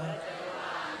စွာ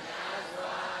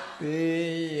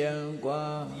ပေးရန်กว่า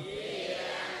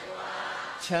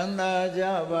ချမ်းသာကြ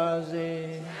ပါစေ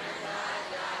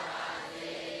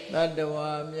တတ္တ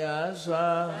ဝါများစွာ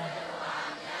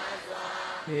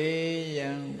ပေးရ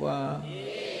န်กว่า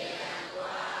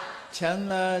ချမ်း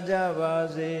သာကြပါ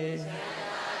စေ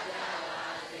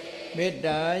မေတ္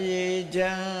တာရေချ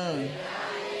မ်း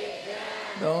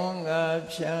သုံးငါ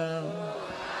ဖြံ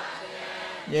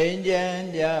ငြိမ်းချမ်း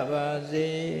ကြပါစေ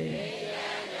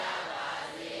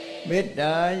မေတ္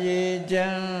တာရေချ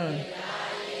မ်း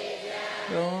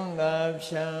သုံးငါ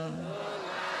ဖြံ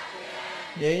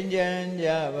ငြိမ်းချမ်းကြ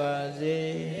ပါစေ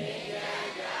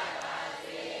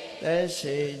သက်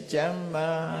ရှိချမ်း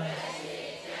သာ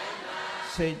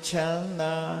စိတ်ချမ်း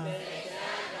သာ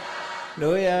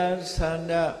လိုရာဆန္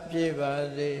ဒပြည့်ပါ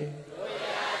စေ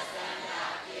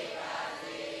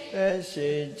သက်ရှိ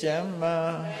ချမ်းသာ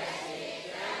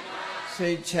စိ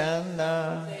တ်ချမ်းသာ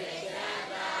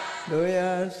လို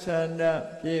ရာဆန္ဒ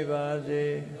ပြည့်ပါစေ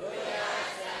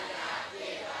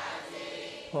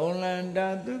ဖုံလန္တာ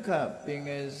ဒုက္ခပင်က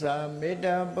စားမေတ္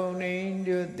တာပုံနေ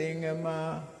တုသင်္ကမ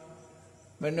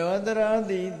မနောတရာ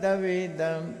တိသဗ္ဗေ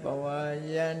တံဘဝ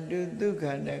ယန္တုဒုက္ခ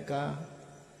နက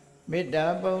မေတ္တာ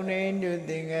ပုံနေတု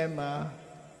သင်္ကမ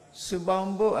စုပေါ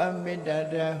င်းဖို့အမေတ္တာ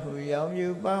တဟုရောင်ယူ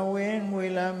ပါဝင်ငွေ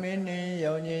လာမင်းနှင့်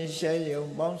ရောင်ခြင်းရှဲယုံ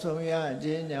ပေါင်းဆောင်ရခြ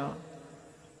င်းကြောင့်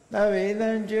သဗ္ဗေတံ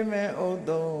ကျွမ်းမဲ့ဥ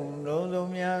သုံးလုံးစုံ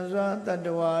များစွာတတ္တ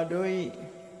ဝါတို့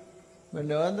၏မ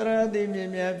နောတရာတိမြင်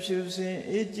မြဖြူစင်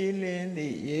အေးကြည်လင်းသ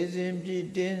ည့်ရေစင်ပြည့်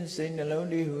တင်းစိတ်နှလုံး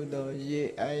တည်းဟုသောရေ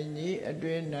အိုင်ကြီးအတွ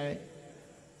င်၌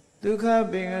 Dukha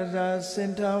Bingasa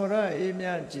Sintavara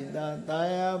Imya Chita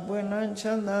Daya Punan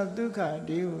Chanda Dukha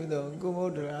Diudo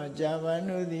Gumudra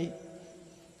Javanudi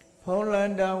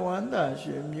Polanda Wanda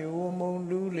Shimyu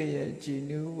Munduli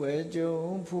Chinu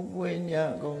Wejo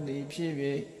Pupuenya Gondi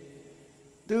Pibi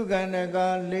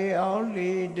Dukanaga Le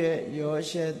Auli De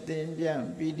Yoshet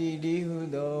Timbian Pidi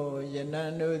Dihudo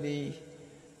Yananudi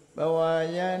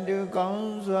Bawayandu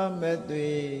Kanswa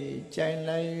Medwi Chain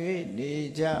Lai Di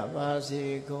Java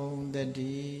Si Kong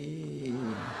Dadi